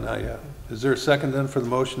 No, not yet. Is there a second then for the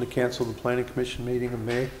motion to cancel the Planning Commission meeting in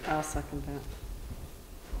May? I'll second that.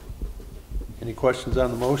 Any questions on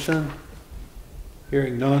the motion?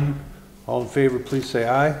 Hearing none. All in favor, please say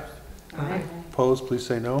aye. Aye. Opposed, please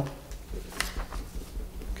say no.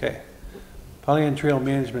 Okay. Pollyant Trail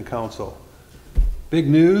Management Council. Big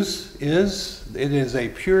news is, it is a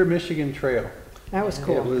pure Michigan trail. That was It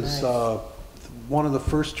cool. was one of the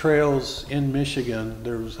first trails in Michigan.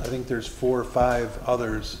 I think there's 4 or 5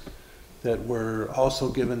 others that were also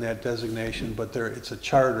given that designation, but it's a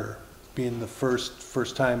charter, being the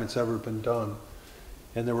first time it's ever been done.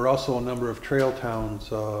 And there were also a number of trail towns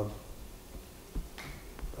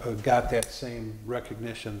got that same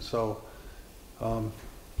recognition. So I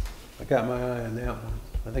got my eye on that one.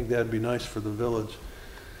 I think that'd be nice for the village.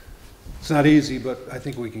 It's not easy, but I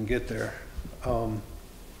think we can get there.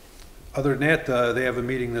 Other than that, they have a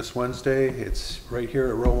meeting this Wednesday. It's right here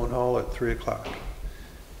at Rowan Hall at 3 o'clock.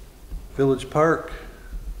 Village Park,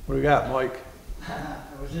 what do we got, Mike? I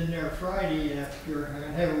was in there Friday after, I'm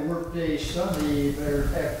gonna have a work day Sunday, you better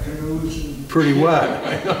have canoes and... Pretty wet,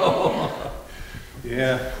 I know.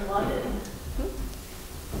 Yeah. Flooded.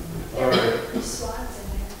 All right. There's swans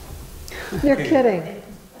in there. You're kidding.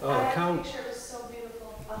 I have a Count. picture, it was so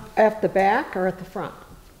beautiful. at the back or at the front?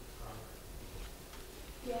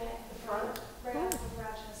 Yeah, at the front, right off of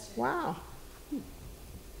Rochester. Wow.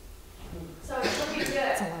 So it's looking good.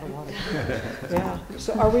 That's a lot of water. Yeah.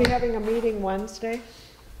 So are we having a meeting Wednesday?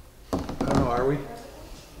 I don't know, are we?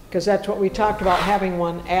 Because that's what we talked about, having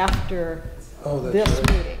one after Oh, that's this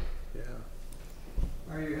right. meeting. Yeah.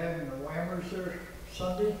 Are you having the Whammers there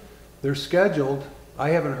Sunday? They're scheduled. I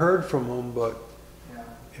haven't heard from them, but Yeah.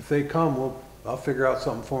 if they come, I'll figure out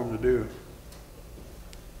something for them to do.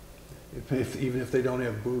 Even if they don't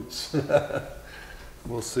have boots.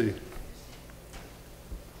 We'll see.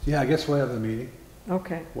 Yeah, I guess we'll have the meeting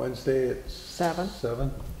Okay. Wednesday at 7.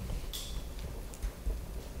 7.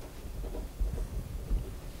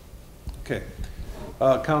 Okay.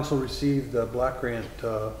 Council received the block grant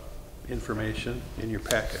information in your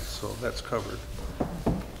packet, so that's covered.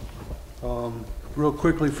 Real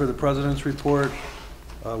quickly for the President's report,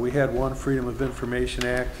 we had one Freedom of Information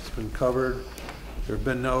Act. It's been covered. There have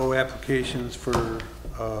been no applications for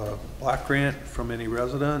block grant from any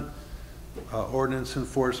resident. Ordinance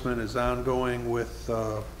enforcement is ongoing with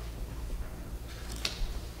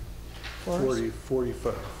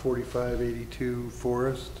 4582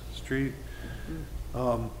 Forest Street.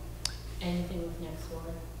 Anything with next door?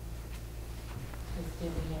 Because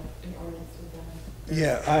did we have an ordinance with them?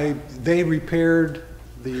 Yeah, they repaired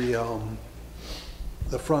the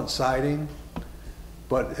front siding,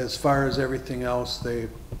 but as far as everything else, they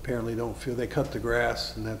apparently don't feel, they cut the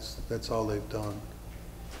grass and that's all they've done.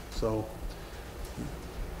 So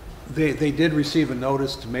they did receive a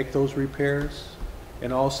notice to make those repairs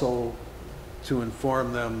and also to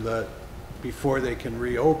inform them that before they can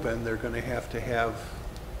reopen, they're going to have a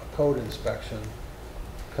code inspection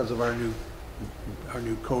because of our new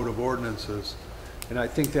code of ordinances. And I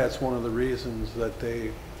think that's one of the reasons that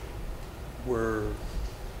they were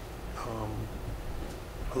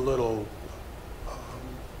a little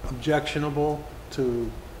objectionable to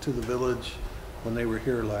the village when they were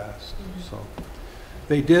here last. So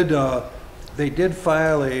they did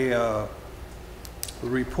file a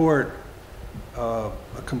report, a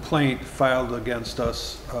complaint filed against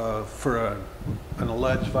us for an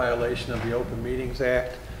alleged violation of the Open Meetings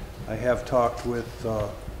Act. I have talked with the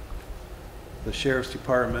Sheriff's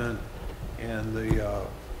Department and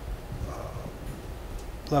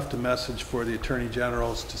left a message for the Attorney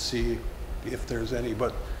Generals to see if there's any,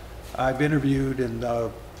 but I've interviewed and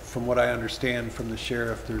from what I understand from the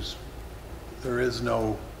sheriff, there's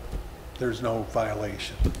no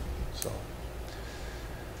violation. So,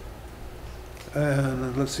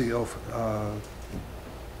 and let's see.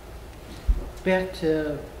 Back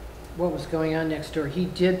to what was going on next door, he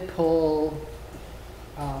did pull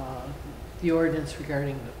the ordinance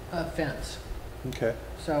regarding the fence. Okay.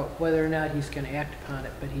 So whether or not he's going to act upon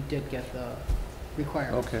it, but he did get the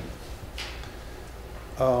requirements. Okay.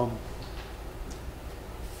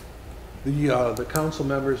 The council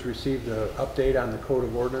members received an update on the code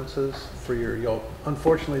of ordinances for your,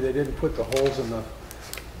 unfortunately they didn't put the holes in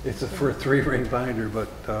it's for a 3-ring binder, but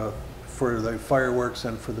for the fireworks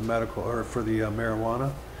and for the medical, or for the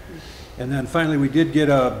marijuana. And then finally we did get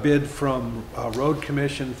a bid from Road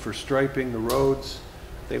Commission for striping the roads.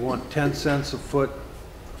 They want 10 cents a foot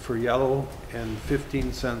for yellow and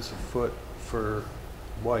 15 cents a foot for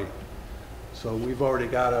white. So we've already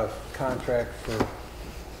got a contract for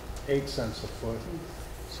 8 cents a foot.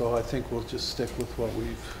 So I think we'll just stick with what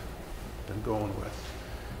we've been going with.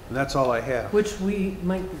 And that's all I have. Which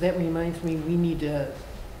that reminds me, we need to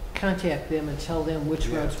contact them and tell them which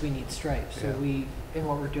roads we need striped, so and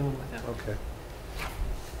what we're doing with them. Okay.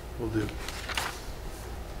 Will do.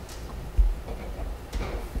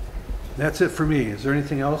 That's it for me. Is there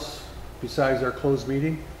anything else besides our closed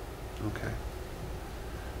meeting? Okay.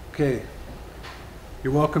 Okay.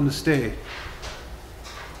 You're welcome to stay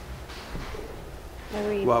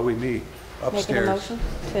while we meet upstairs. Making a motion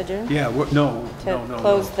to adjourn? Yeah, no.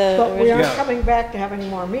 Close the. But we aren't Yeah. coming back to have any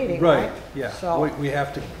more meeting, right? Right, yeah. So- We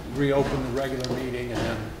have to reopen the regular meeting and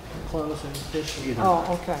then Close and official. either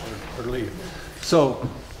Oh, okay. or leave. So,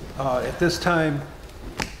 at this time,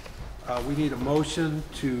 we need a motion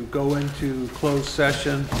to go into closed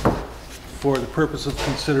session for the purpose of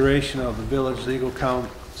consideration of the village legal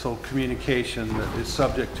counsel communication that is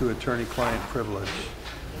subject to attorney-client privilege.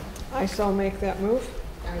 I so make that move.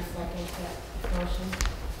 I second that motion.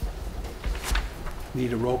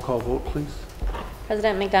 Need a roll call vote, please?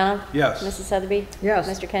 President McDonald? Yes. Mrs. Sotheby? Yes.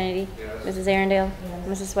 Mr. Kennedy? Yes. Mrs. Arundel?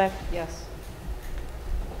 Yes. Mrs. Sweck? Yes.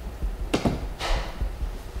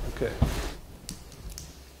 Okay.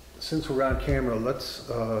 Since we're on camera, let's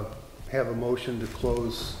have a motion to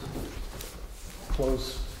close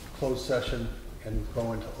session and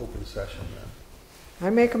go into open session then. I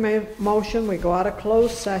make a motion, we go out of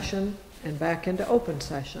closed session and back into open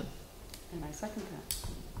session. And I second that.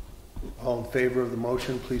 All in favor of the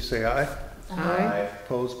motion, please say aye. Aye.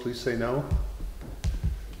 Opposed, please say no.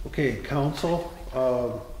 Okay, council,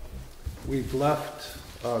 we've left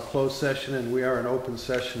closed session and we are in open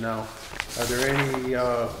session now. Are there any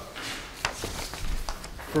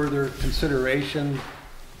further consideration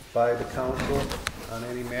by the council on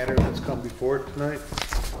any matter that's come before it tonight?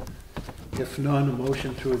 If none, a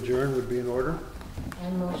motion to adjourn would be in order.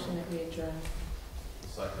 And motion that we adjourn.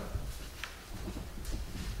 Second.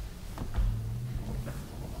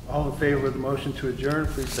 All in favor of the motion to adjourn,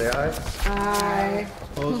 please say aye. Aye.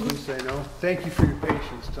 Opposed, please say no. Thank you for your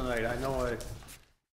patience tonight. I know I